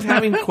no one's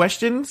having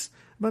questions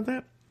about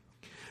that?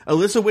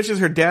 Alyssa wishes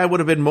her dad would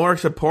have been more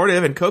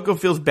supportive, and Coco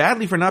feels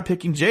badly for not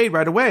picking Jade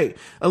right away.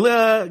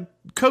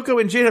 Coco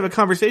and Jade have a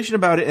conversation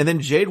about it, and then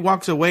Jade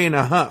walks away in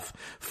a huff.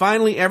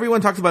 Finally,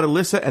 everyone talks about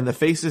Alyssa and the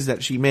faces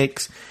that she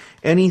makes.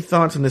 Any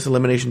thoughts on this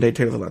Elimination Day,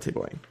 Taylor the Latte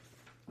Boy?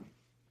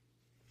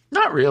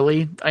 Not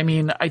really. I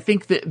mean, I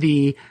think that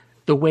the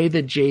way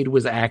that Jade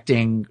was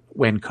acting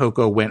when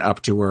Coco went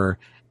up to her,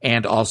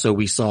 and also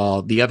we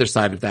saw the other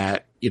side of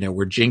that,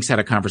 where Jinx had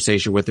a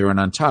conversation with her in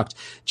Untucked,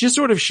 just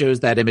sort of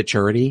shows that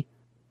immaturity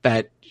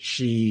that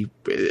she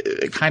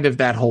kind of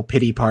that whole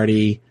pity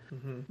party,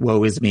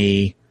 woe is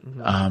me.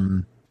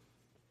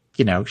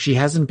 You know, she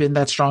hasn't been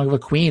that strong of a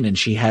queen, and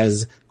she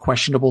has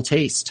questionable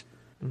taste.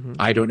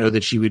 I don't know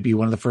that she would be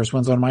one of the first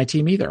ones on my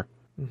team either.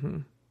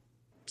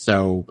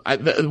 So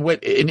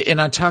in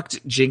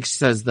Untucked, Jinx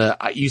says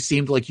you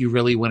seemed like you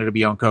really wanted to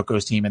be on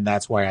Coco's team, and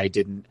that's why I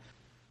didn't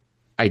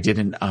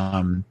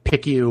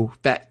pick you.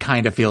 That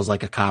kind of feels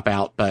like a cop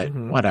out, but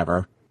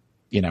whatever,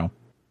 you know.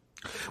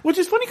 Which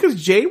is funny because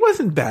Jade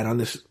wasn't bad on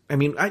this. I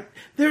mean,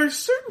 there are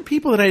certain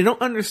people that I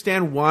don't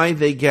understand why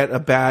they get a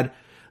bad.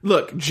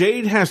 Look,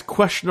 Jade has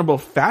questionable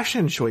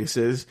fashion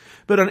choices,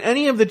 but on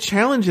any of the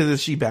challenges,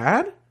 is she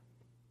bad?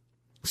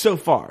 So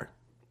far.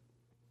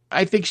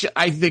 I think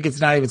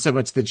it's not even so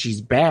much that she's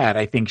bad.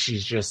 I think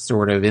she's just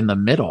sort of in the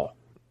middle.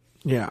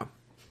 Yeah.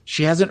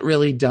 She hasn't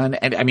really done,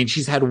 and I mean,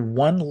 she's had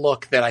one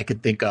look that I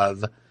could think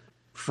of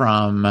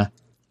from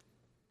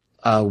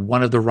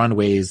one of the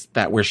runways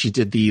where she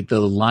did the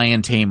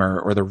lion tamer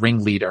or the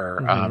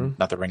ringleader,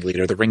 not the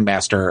ringleader, the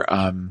ringmaster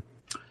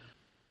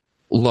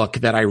look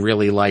that I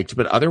really liked.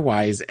 But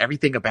otherwise,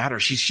 everything about her,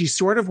 she's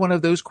sort of one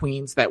of those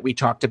queens that we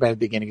talked about at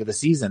the beginning of the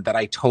season that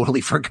I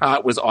totally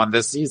forgot was on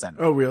this season.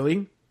 Oh,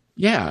 really?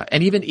 Yeah,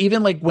 and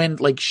even like when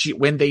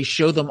they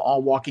show them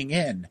all walking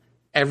in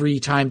every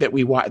time that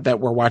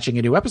we're watching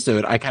a new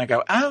episode, I kind of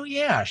go, oh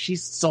yeah,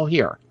 she's still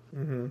here.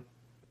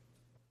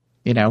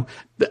 You know,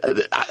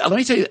 let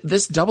me tell you,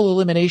 this double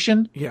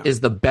elimination is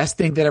the best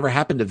thing that ever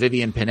happened to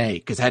Vivian Pinay,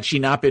 because had she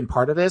not been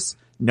part of this,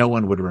 no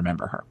one would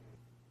remember her.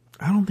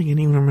 I don't think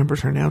anyone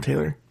remembers her now,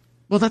 Taylor.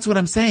 Well, that's what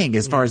I'm saying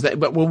as far as that.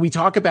 But when we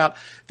talk about,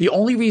 the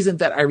only reason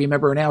that I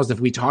remember her now is if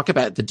we talk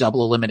about the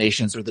double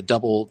eliminations or the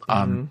double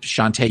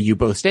Shantae, you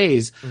both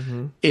stays,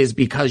 is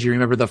because you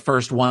remember the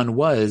first one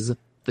was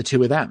the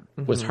two of them,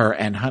 was her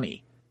and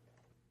Honey.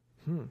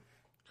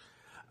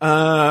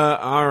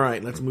 All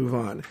right, let's move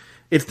on.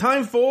 It's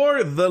time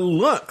for the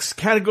looks.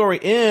 Category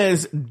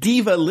is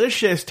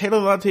Divalicious. Taylor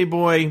Latte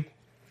Boy,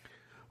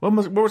 what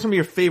were some of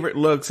your favorite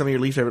looks, some of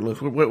your least favorite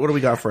looks? What do we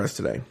got for us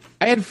today?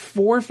 I had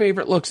 4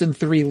 favorite looks and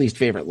 3 least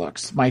favorite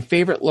looks. My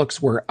favorite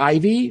looks were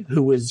Ivy,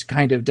 who was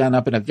kind of done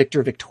up in a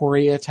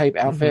Victoria type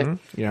outfit.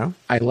 Yeah.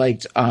 I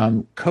liked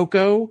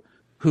Coco,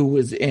 who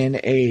was in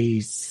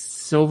a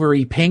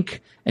silvery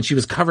pink, and she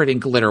was covered in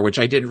glitter, which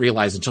I didn't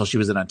realize until she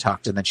was in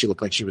Untucked, and then she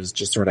looked like she was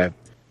just sort of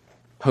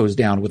hosed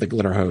down with a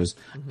glitter hose.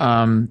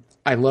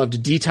 I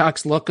loved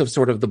Detox look of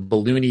sort of the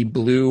balloony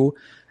blue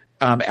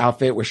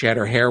outfit where she had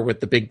her hair with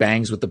the big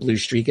bangs with the blue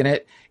streak in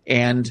it.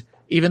 And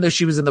even though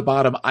she was in the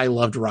bottom, I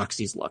loved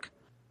Roxy's look.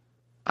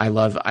 I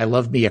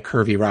love me a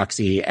curvy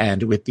Roxy,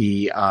 and with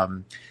the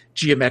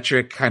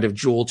geometric kind of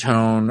jewel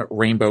tone,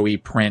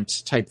 rainbowy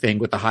print type thing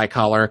with the high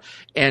collar.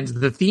 And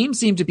the theme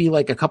seemed to be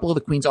like a couple of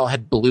the queens all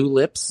had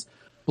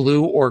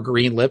blue or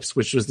green lips,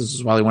 this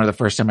was probably one of the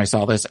first time I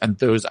saw this. And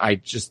those, I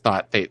just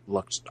thought they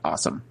looked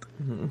awesome.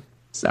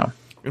 So.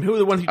 And who were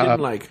the ones you didn't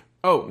like?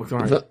 Oh,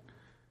 sorry.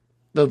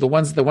 The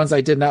ones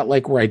I did not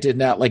like were I did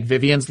not like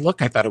Vivian's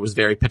look. I thought it was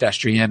very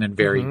pedestrian and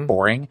very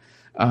boring.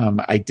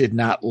 I did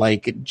not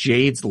like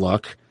Jade's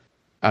look,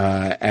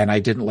 and I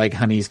didn't like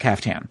Honey's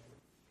caftan.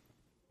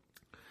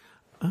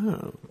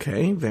 Oh,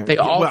 okay.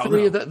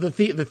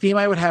 The theme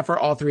I would have for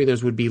all 3 of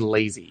those would be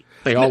lazy.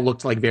 They all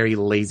looked like very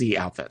lazy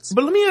outfits.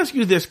 But let me ask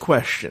you this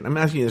question. I'm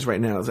asking you this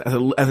right now as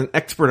an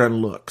expert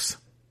on looks.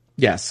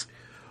 Yes.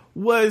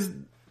 Was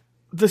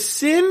the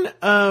sin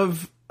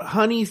of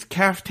Honey's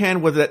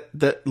caftan, was that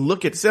the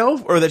look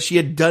itself, or that she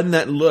had done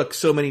that look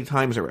so many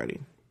times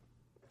already?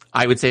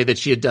 I would say that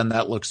she had done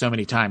that look so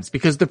many times,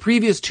 because the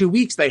previous 2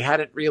 weeks they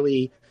hadn't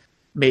really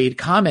made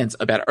comments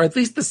about it, or at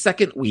least the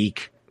second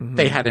week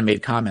they hadn't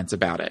made comments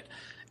about it.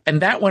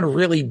 And that one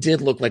really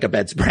did look like a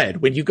bedspread.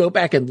 When you go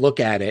back and look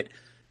at it,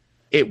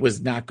 it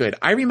was not good.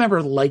 I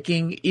remember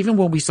liking, even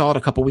when we saw it a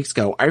couple weeks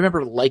ago, I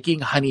remember liking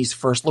Honey's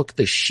first look,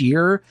 the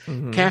sheer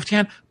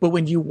caftan. But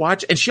when you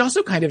watch, and she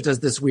also kind of does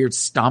this weird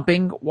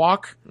stomping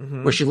walk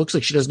where she looks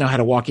like she doesn't know how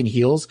to walk in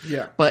heels.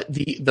 Yeah. But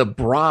the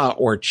bra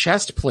or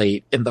chest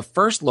plate in the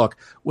first look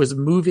was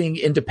moving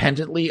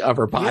independently of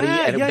her body.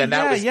 I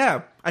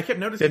kept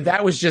noticing. Then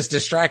that was just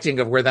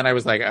distracting of where then I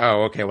was like,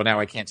 oh, okay, well now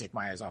I can't take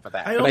my eyes off of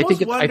that. I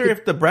wonder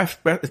if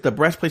the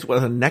breastplate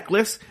was a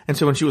necklace. And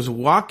so when she was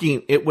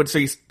walking, it would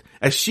say,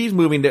 as she's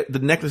moving, the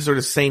necklace is sort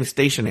of staying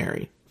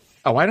stationary.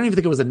 Oh, I don't even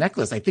think it was a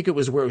necklace. I think it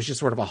was where it was just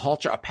sort of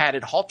a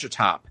padded halter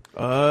top.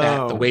 Oh.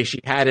 That the way she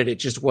had it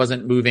just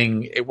wasn't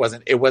moving. It was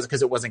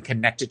because it wasn't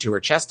connected to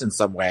her chest in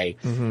some way.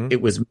 It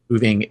was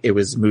moving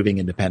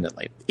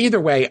independently.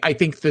 Either way, I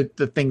think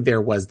the thing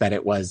there was that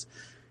it was,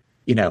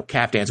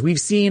 caftans.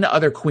 We've seen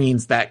other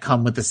queens that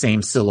come with the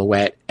same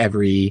silhouette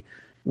every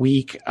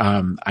week.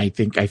 I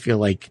feel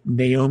like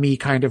Naomi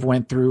kind of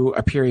went through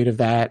a period of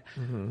that.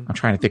 I'm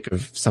trying to think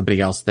of somebody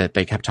else that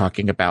they kept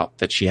talking about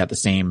that she had the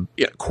same.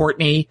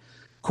 Courtney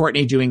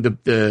doing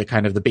the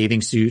kind of the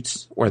bathing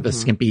suits or the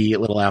skimpy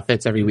little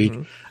outfits every week.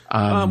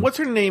 What's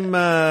her name?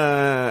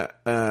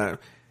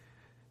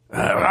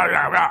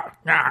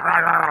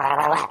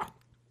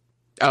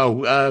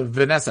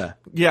 Vanessa.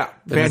 Yeah,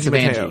 Vanessa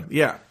Mateo. Vanjie.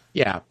 Yeah.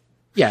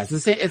 Yeah. It's the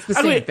same. It's the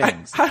same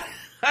things.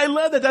 I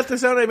love that. That's the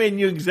sound I made. And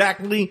knew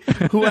exactly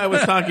who I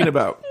was talking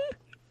about.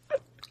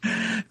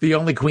 The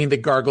only queen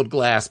that gargled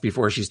glass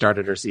before she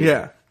started her season.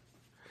 Yeah.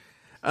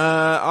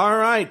 All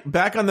right.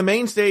 Back on the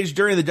main stage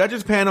during the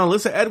judges panel,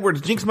 Alyssa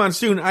Edwards, Jinx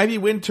Monsoon, Ivy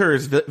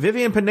Winters,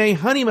 Vivian Panay,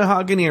 Honey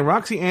Mahogany, and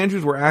Roxy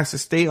Andrews were asked to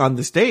stay on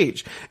the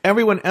stage.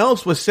 Everyone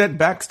else was sent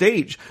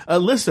backstage.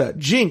 Alyssa,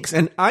 Jinx,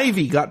 and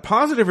Ivy got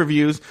positive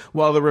reviews,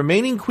 while the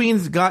remaining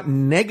queens got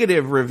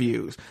negative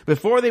reviews.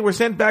 Before they were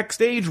sent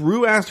backstage,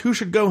 Rue asked who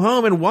should go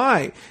home and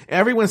why.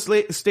 Everyone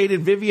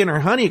stated Vivian or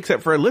Honey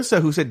except for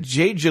Alyssa, who said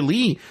Jay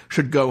Jolie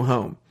should go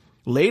home.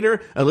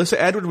 Later, Alyssa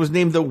Edwards was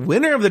named the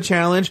winner of the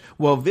challenge,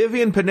 while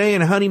Vivian Panay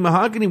and Honey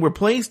Mahogany were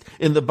placed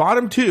in the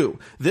bottom two.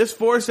 This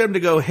forced them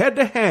to go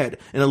head-to-head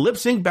in a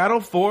lip-sync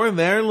battle for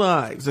their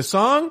lives. The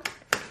song,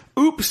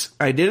 Oops,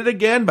 I Did It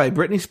Again by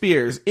Britney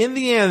Spears. In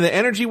the end, the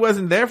energy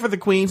wasn't there for the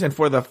queens, and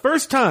for the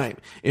first time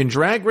in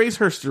Drag Race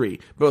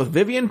history, both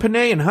Vivian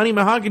Panay and Honey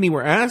Mahogany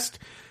were asked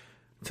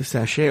to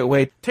sashay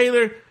away.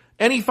 Taylor,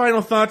 any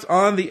final thoughts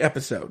on the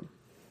episode?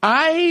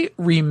 I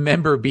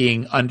remember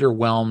being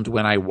underwhelmed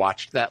when I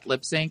watched that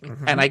lip sync,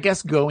 and I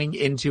guess going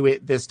into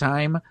it this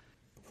time,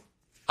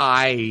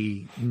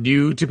 I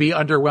knew to be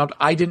underwhelmed.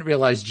 I didn't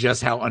realize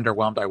just how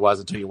underwhelmed I was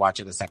until you watch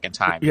it a second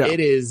time. Yeah. It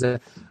is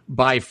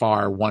by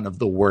far one of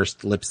the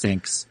worst lip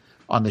syncs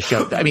on the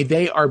show. I mean,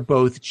 they are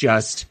both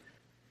just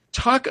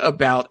talk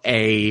about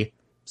a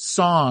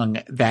song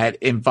that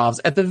involves,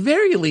 at the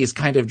very least,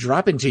 kind of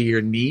dropping to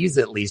your knees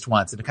at least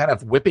once and kind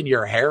of whipping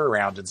your hair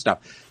around and stuff.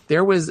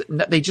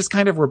 They just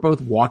kind of were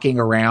both walking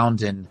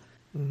around and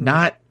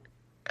not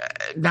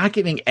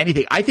giving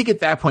anything. I think at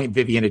that point,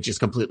 Vivian had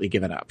just completely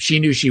given up. She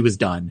knew she was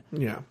done.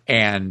 Yeah.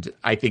 And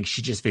I think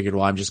she just figured,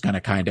 well, I'm just going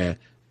to kind of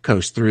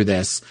coast through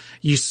this.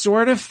 You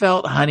sort of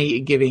felt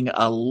Honey giving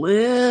a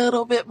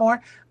little bit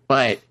more,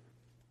 but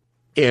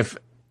if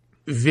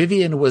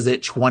Vivian was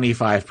at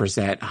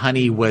 25%,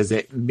 Honey was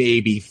at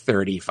maybe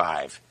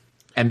 35%.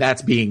 And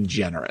that's being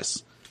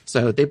generous.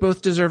 So they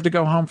both deserve to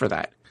go home for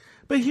that.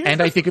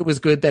 And I think it was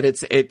good that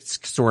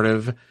it's sort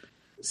of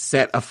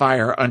set a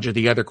fire under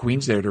the other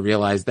queens there to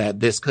realize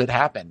that this could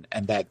happen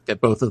and that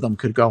both of them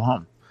could go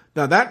home.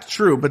 Now, that's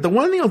true, but the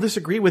one thing I'll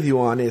disagree with you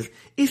on is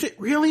it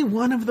really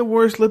one of the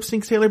worst lip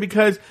syncs, Taylor?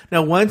 Because,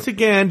 now, once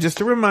again, just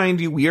to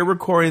remind you, we are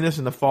recording this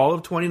in the fall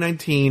of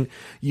 2019.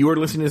 You are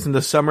listening to this in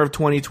the summer of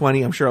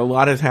 2020. I'm sure a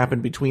lot has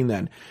happened between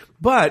then.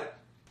 But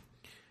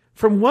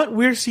from what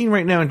we're seeing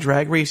right now in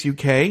Drag Race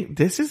UK,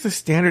 this is the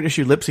standard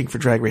issue lip sync for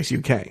Drag Race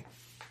UK.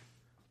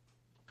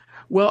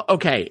 Well,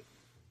 okay.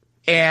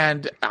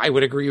 And I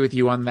would agree with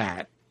you on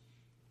that.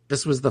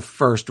 This was the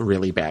first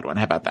really bad one.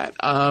 How about that?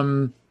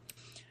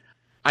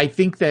 I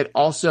think that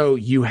also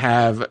you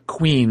have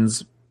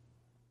queens.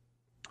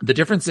 The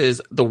difference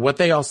is what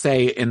they all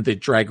say in the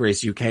Drag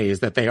Race UK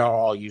is that they are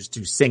all used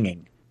to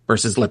singing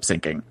versus lip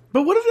syncing.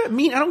 But what does that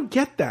mean? I don't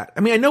get that.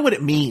 I mean, I know what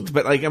it means,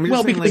 but I'm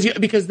just saying,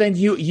 because then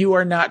you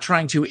are not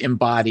trying to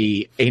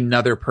embody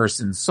another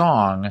person's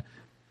song,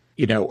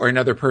 or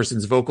another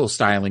person's vocal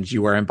stylings.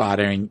 You are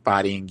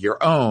embodying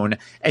your own,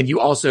 and you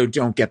also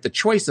don't get the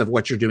choice of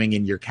what you're doing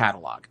in your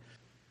catalog.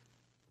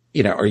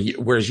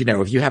 Whereas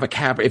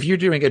if you're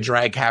doing a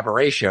drag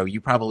cabaret show,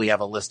 you probably have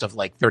a list of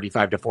like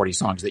 35 to 40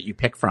 songs that you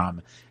pick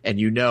from, and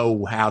your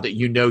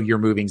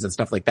movings and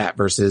stuff like that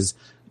versus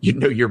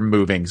your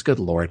movings. Good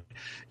Lord.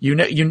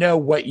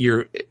 What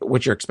you're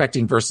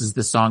expecting versus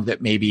the song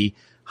that maybe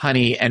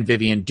Honey and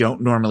Vivian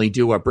don't normally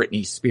do, a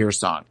Britney Spears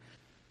song.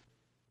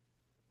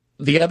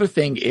 The other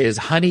thing is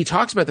Honey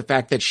talks about the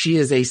fact that she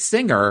is a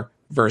singer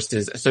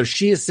so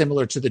she is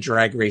similar to the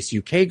Drag Race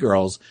UK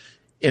girls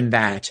in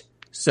that.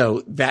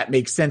 So that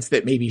makes sense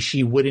that maybe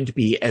she wouldn't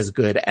be as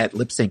good at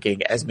lip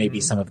syncing as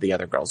maybe some of the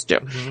other girls do.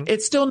 Mm-hmm.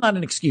 It's still not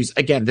an excuse.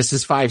 Again, this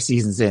is 5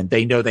 seasons in.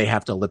 They know they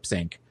have to lip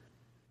sync.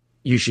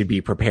 You should be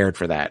prepared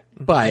for that.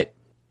 Mm-hmm. But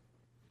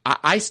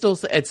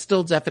it's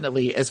still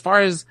definitely, as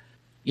far as,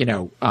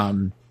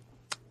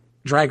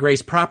 Drag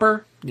Race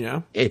proper.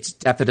 Yeah. It's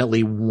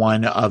definitely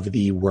one of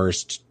the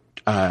worst.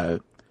 I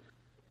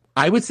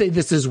would say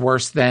this is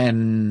worse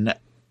than,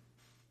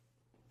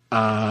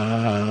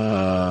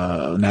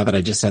 now that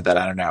I just said that,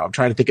 I don't know. I'm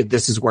trying to think if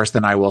this is worse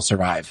than I Will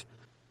Survive.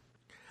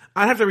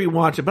 I'd have to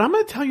rewatch it, but I'm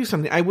going to tell you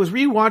something. I was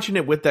rewatching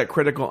it with that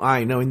critical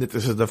eye, knowing that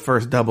this is the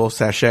first double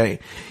sachet.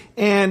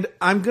 And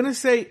I'm going to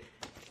say,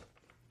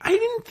 I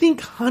didn't think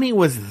Honey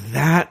was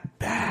that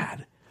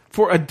bad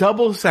for a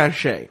double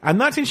sachet. I'm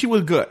not saying she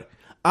was good.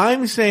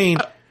 I'm saying,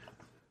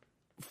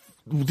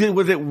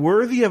 was it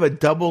worthy of a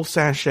double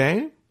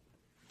sachet?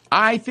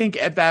 I think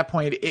at that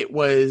point it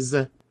was,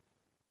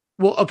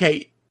 well,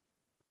 okay.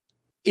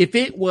 If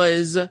it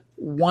was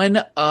one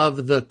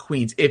of the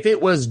queens, if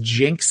it was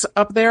Jinx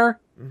up there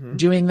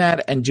doing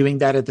that and doing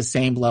that at the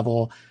same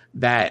level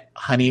that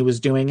Honey was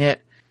doing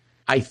it,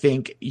 I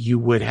think you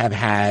would have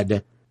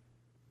had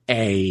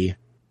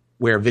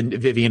where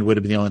Vivian would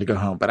have been the only to go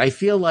home. But I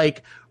feel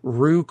like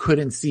Rue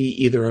couldn't see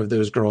either of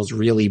those girls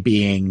really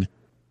being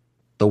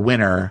the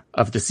winner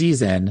of the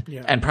season,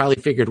 and probably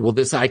figured, well,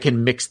 I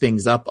can mix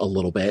things up a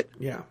little bit.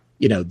 Yeah.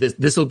 You know,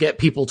 this will get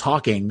people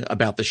talking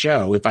about the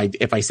show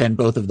if I send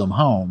both of them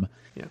home.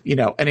 Yeah. You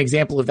know, an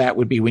example of that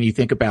would be when you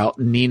think about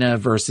Nina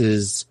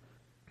versus,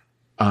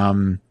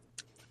 who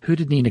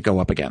did Nina go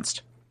up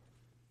against?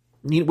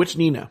 Which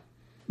Nina?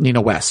 Nina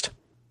West.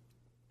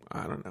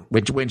 I don't know.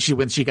 When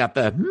she got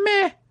the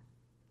meh.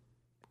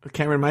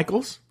 Cameron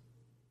Michaels?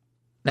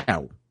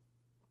 No.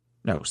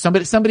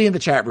 Somebody in the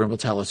chat room will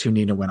tell us who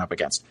Nina went up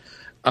against.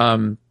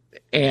 And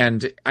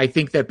I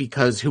think that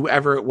because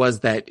whoever it was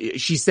that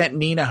she sent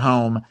Nina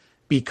home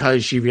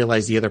because she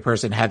realized the other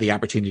person had the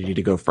opportunity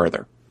to go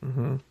further.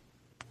 Mm-hmm.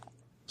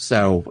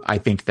 So I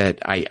think that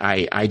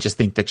I just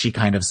think that she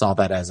kind of saw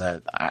that as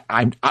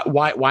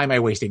why am I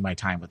wasting my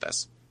time with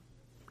this?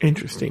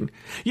 Interesting.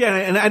 Yeah.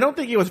 And I don't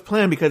think it was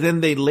planned because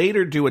then they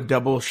later do a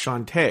double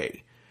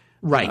Shantae.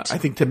 Right. I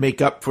think to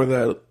make up for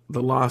the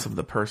loss of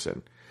the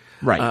person.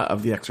 Right.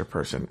 Of the extra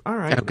person. All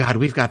right. Oh God,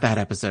 we've got that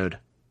episode.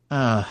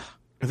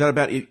 Is that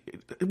about it?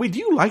 Wait, do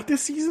you like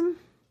this season?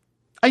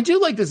 I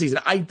do like this season.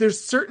 There's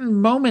certain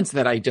moments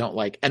that I don't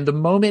like. And the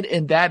moment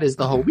in that is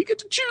the whole, we get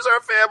to choose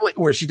our family,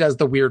 where she does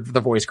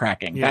the voice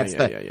cracking. Yeah,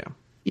 That's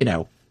you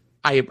know,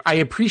 I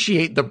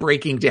appreciate the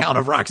breaking down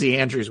of Roxy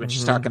Andrews when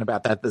she's talking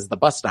about that. This is the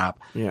bus stop.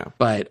 Yeah.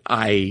 But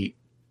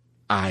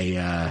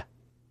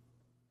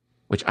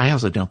which I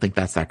also don't think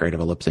that's that great of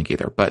a lip sync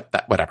either,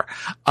 but whatever.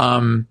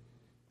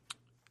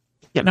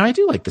 Yeah, no, I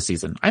do like the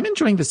season. I'm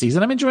enjoying the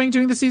season. I'm enjoying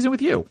doing the season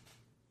with you.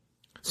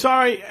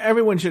 Sorry,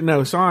 everyone should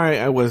know. Sorry,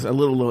 I was a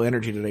little low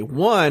energy today.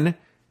 One,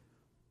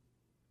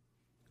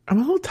 I'm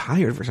a little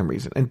tired for some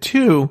reason. And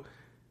two,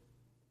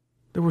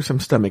 there were some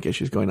stomach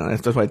issues going on.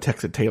 That's why I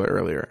texted Taylor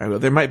earlier. I go,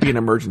 there might be an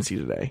emergency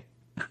today.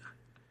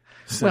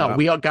 So, well,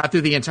 we all got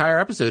through the entire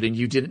episode and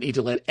you didn't need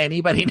to let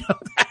anybody know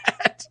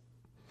that.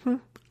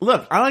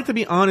 Look, I like to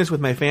be honest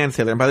with my fans,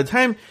 Taylor. And by the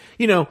time,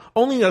 you know,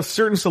 only a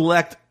certain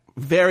select,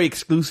 very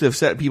exclusive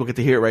set of people get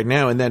to hear it right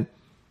now. And then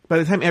by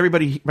the time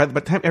everybody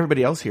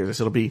else hears this,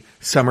 it'll be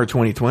summer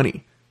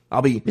 2020.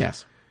 I'll be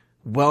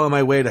well on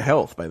my way to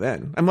health by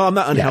then. I'm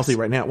not unhealthy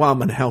right now. Well,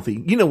 I'm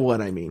unhealthy. You know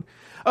what I mean.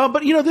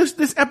 But you know,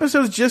 this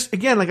episode is just,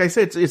 again, like I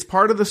said, it's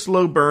part of the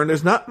slow burn.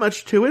 There's not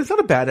much to it. It's not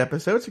a bad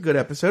episode. It's a good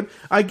episode.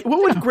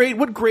 What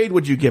grade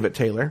would you give it,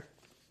 Taylor?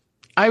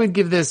 I would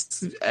give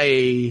this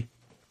a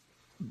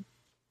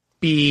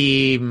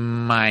B-.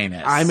 I'm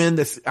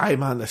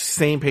on the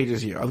same page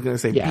as you. I was going to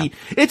say B.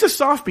 It's a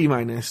soft B-,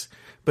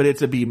 but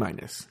it's a B-.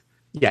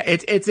 Yeah,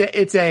 it's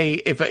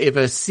if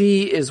a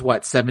C is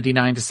what,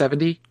 79 to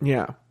 70?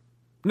 Yeah.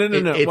 No.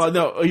 Well,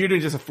 no, you're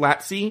doing just a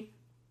flat C?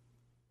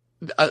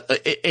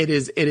 It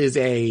is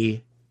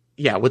a,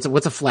 yeah,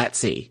 what's a flat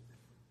C?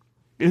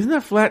 Isn't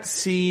a flat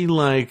C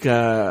like,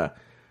 I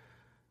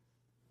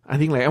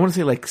think I want to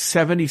say like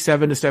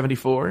 77 to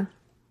 74?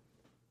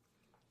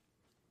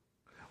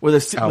 With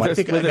a C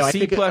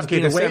plus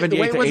being a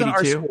 78 to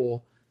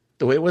 82?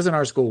 The way it was in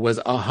our school was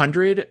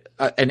 100,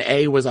 an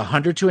A was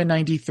 100 to a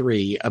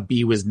 93, a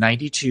B was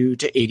 92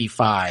 to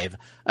 85,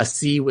 a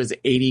C was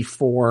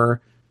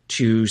 84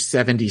 to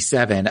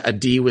 77, a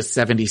D was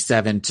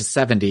 77 to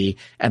 70,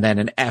 and then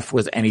an F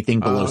was anything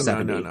below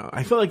 70. No.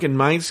 I feel like in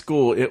my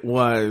school it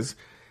was,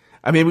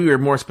 we were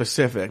more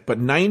specific, but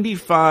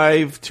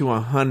 95 to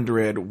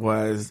 100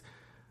 was,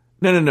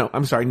 no,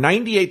 I'm sorry,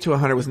 98 to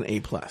 100 was an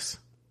A+.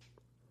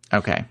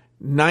 Okay.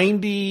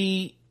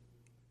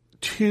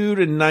 92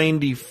 to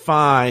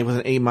 95 was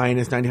an A-,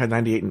 95,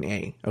 98 an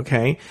A.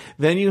 Okay.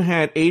 Then you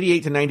had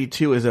 88 to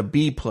 92 as a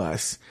B+.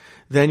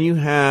 Then you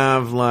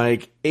have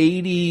like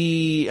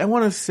 80, I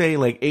want to say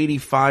like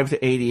 85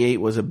 to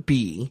 88 was a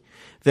B.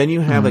 Then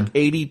you have like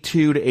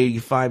 82 to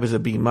 85 as a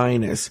B-,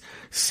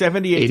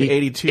 78 to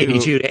 82.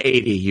 82 to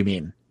 80, you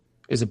mean,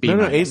 is a B-.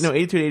 No,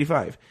 82 to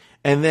 85.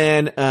 And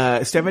then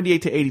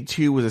 78 to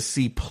 82 was a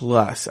C+,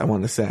 I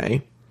want to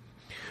say.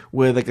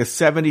 With like a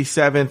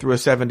 77 through a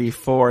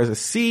 74 as a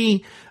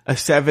C, a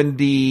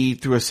 70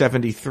 through a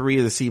 73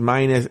 as a C-,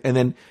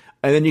 and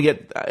then you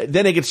get,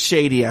 then it gets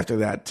shady after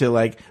that to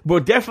like,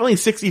 but definitely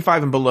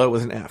 65 and below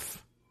was an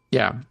F.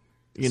 Yeah.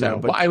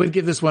 But I would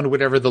give this one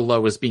whatever the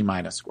lowest B-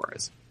 score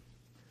is.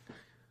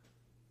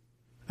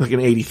 Like an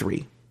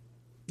 83.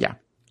 Yeah.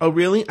 Oh,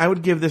 really? I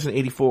would give this an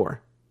 84.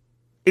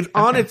 It's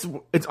on its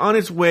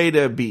way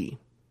to B.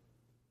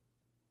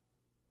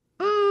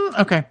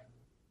 Okay.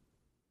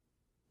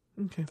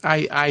 Okay.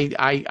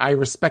 I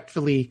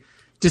respectfully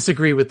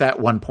disagree with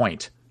that one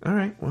point. All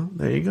right. Well,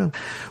 there you go.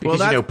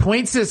 Because,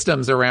 point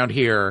systems around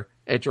here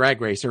at Drag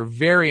Race are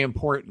very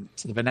important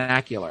to the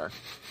vernacular.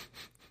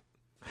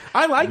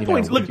 I like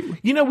points. Look,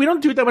 we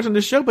don't do it that much on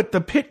this show, but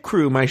the Pit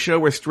Crew, my show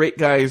where straight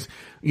guys,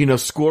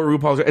 score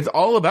RuPaul's, it's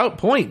all about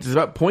points. It's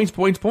about points.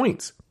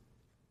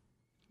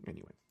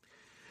 Anyway.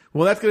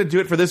 Well, that's going to do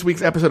it for this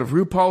week's episode of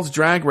RuPaul's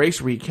Drag Race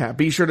Recap.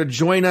 Be sure to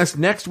join us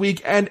next week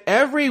and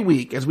every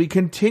week as we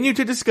continue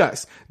to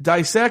discuss,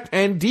 dissect,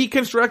 and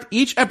deconstruct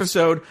each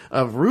episode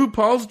of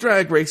RuPaul's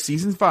Drag Race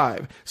Season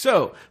 5.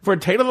 So, for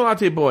Taylor the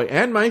Latte Boy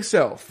and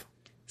myself,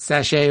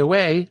 sashay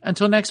away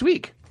until next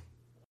week.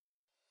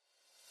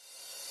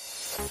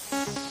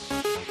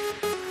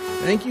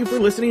 Thank you for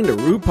listening to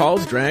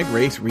RuPaul's Drag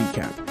Race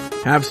Recap.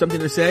 Have something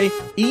to say?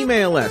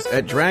 Email us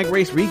at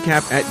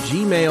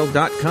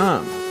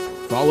dragracerecap@gmail.com.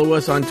 Follow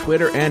us on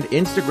Twitter and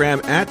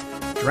Instagram at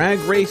Drag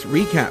Race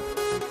Recap.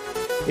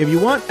 If you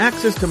want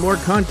access to more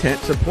content,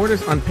 support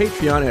us on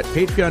Patreon at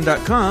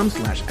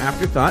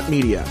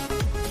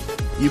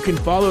patreon.com/afterthoughtmedia. You can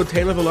follow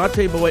Taylor the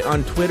Latte Boy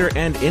on Twitter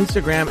and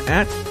Instagram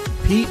at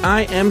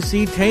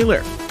PIMC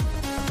Taylor.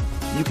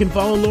 You can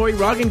follow Lori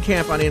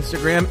Roggenkamp on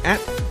Instagram at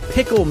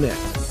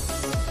PickleMyth.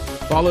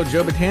 Follow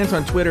Joe Batance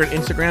on Twitter and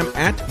Instagram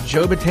at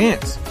Joe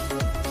Batance.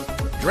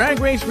 Drag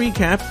Race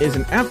Recap is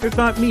an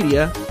Afterthought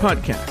Media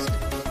podcast.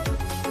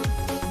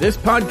 This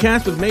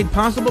podcast was made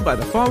possible by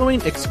the following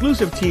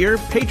exclusive tier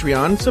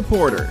Patreon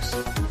supporters: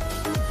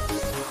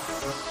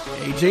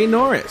 AJ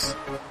Norris,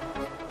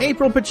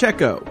 April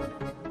Pacheco,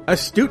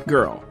 Astute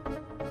Girl,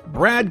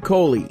 Brad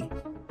Coley,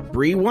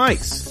 Bree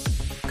Weiss,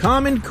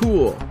 Common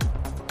Cool,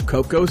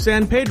 Coco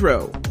San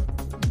Pedro,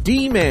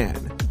 D-Man,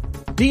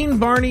 Dean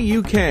Barney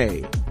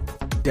UK,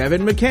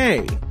 Devin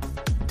McKay,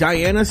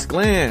 Diana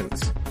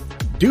Sklans,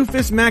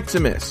 Doofus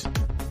Maximus,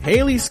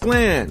 Haley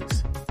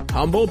Sklans,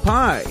 Humble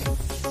Pie,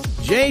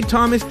 J.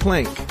 Thomas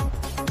Plank,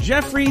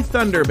 Jeffrey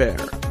Thunderbear,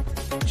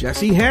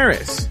 Jesse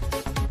Harris,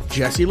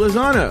 Jesse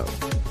Lozano,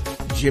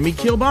 Jimmy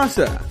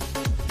Kielbasa,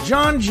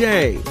 John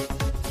J.,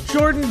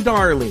 Jordan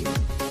Darling,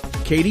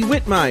 Katie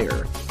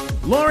Whitmire,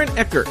 Lauren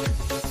Eckert,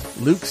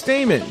 Luke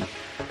Stamen,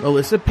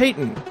 Melissa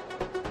Payton,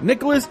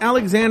 Nicholas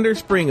Alexander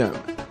Springham,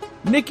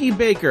 Nikki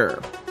Baker,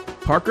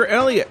 Parker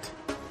Elliott,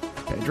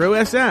 Pedro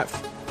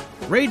SF,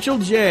 Rachel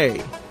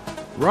J.,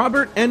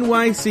 Robert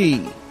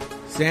NYC,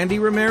 Sandy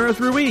Ramirez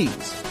Ruiz,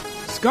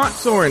 Scott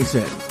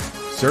Sorensen,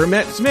 Sir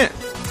Met Smith,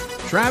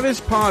 Travis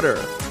Potter,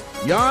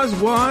 Yaz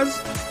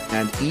Waz,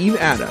 and Eve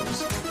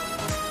Adams.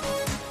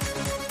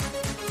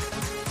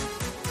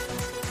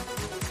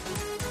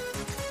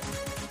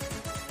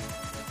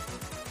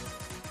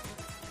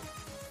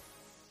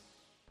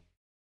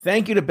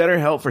 Thank you to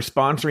BetterHelp for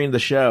sponsoring the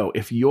show.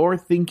 If you're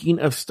thinking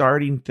of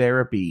starting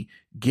therapy,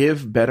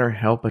 give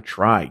BetterHelp a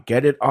try.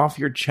 Get it off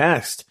your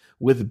chest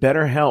with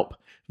BetterHelp.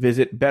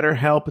 Visit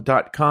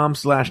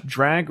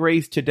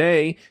betterhelp.com/dragrace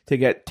today to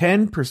get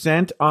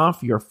 10%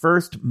 off your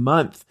first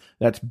month.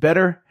 That's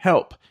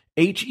BetterHelp,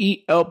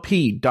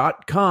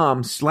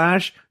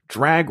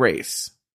 HELP.com/dragrace.